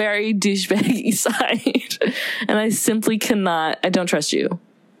a very douchebaggy side, and I simply cannot. I don't trust you.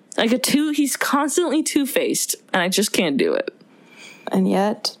 Like he's constantly two-faced, and I just can't do it. And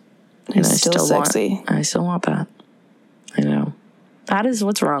yet, he's still sexy. I still want that. I know. That is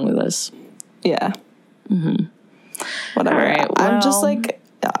what's wrong with us. Yeah. Mm-hmm. Whatever. All right, I'm just like,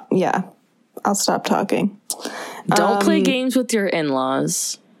 yeah. I'll stop talking. Don't play games with your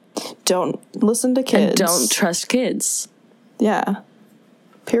in-laws. Don't listen to kids. And don't trust kids. Yeah.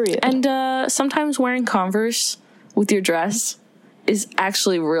 Period. And sometimes wearing Converse with your dress is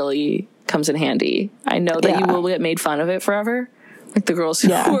actually really comes in handy. I know that you will get made fun of it forever. Like the girls who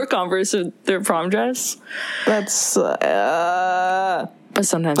wear Converse with their prom dress. That's but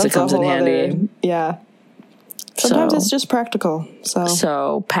sometimes it comes in handy. Sometimes it's just practical.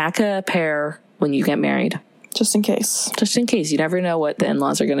 So pack a pair when you get married. Just in case. Just in case. You never know what the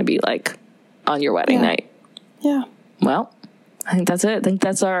in-laws are going to be like on your wedding night. Yeah. Well, I think that's it. I think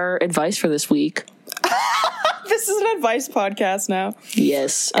that's our advice for this week. This is an advice podcast now.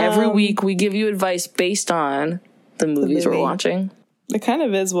 Yes. Every week we give you advice based on the movies we're watching. It kind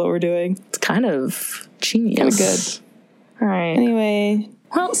of is what we're doing. It's kind of genius. Kind of good. All right. Anyway.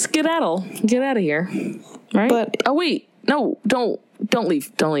 Well, skedaddle. Get out of here. Right? But oh, wait. No, don't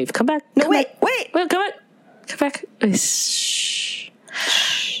leave. Don't leave. Come back. No, come wait. back. Wait, come back. Come back. Shh.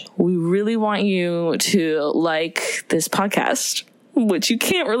 We really want you to like this podcast, which you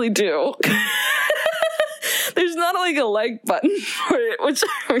can't really do. There's not like a like button for it, which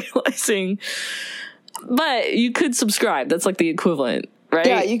I'm realizing. But you could subscribe. That's like the equivalent, right?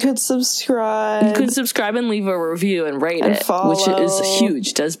 Yeah, you could subscribe. You could subscribe and leave a review and rate it, which is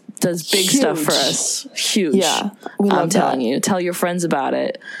huge. Does big stuff for us. Huge. Yeah, we love I'm telling you. Tell your friends about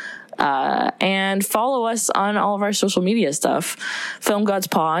it. And follow us on all of our social media stuff. Film Gods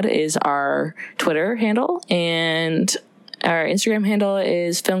Pod is our Twitter handle, and our Instagram handle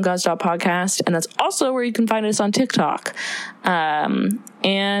is filmgods.podcast, and that's also where you can find us on TikTok.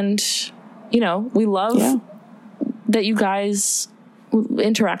 And you know, we love that you guys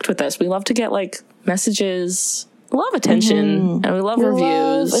interact with us. We love to get like messages. We love attention, and we love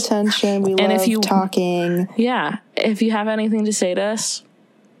reviews. Love attention. We and love talking. Yeah. If you have anything to say to us,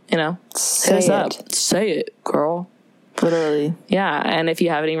 you know, hit us up. Say it, girl. Literally. Yeah, and if you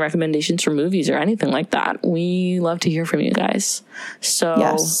have any recommendations for movies or anything like that, we love to hear from you guys. So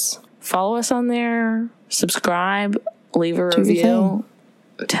Yes. follow us on there, subscribe, leave a Do your review,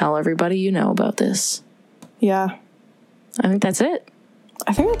 tell everybody you know about this. Yeah. I think that's it.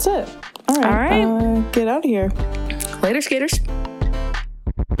 I think that's it. All right. All right. Get out of here. Later, skaters.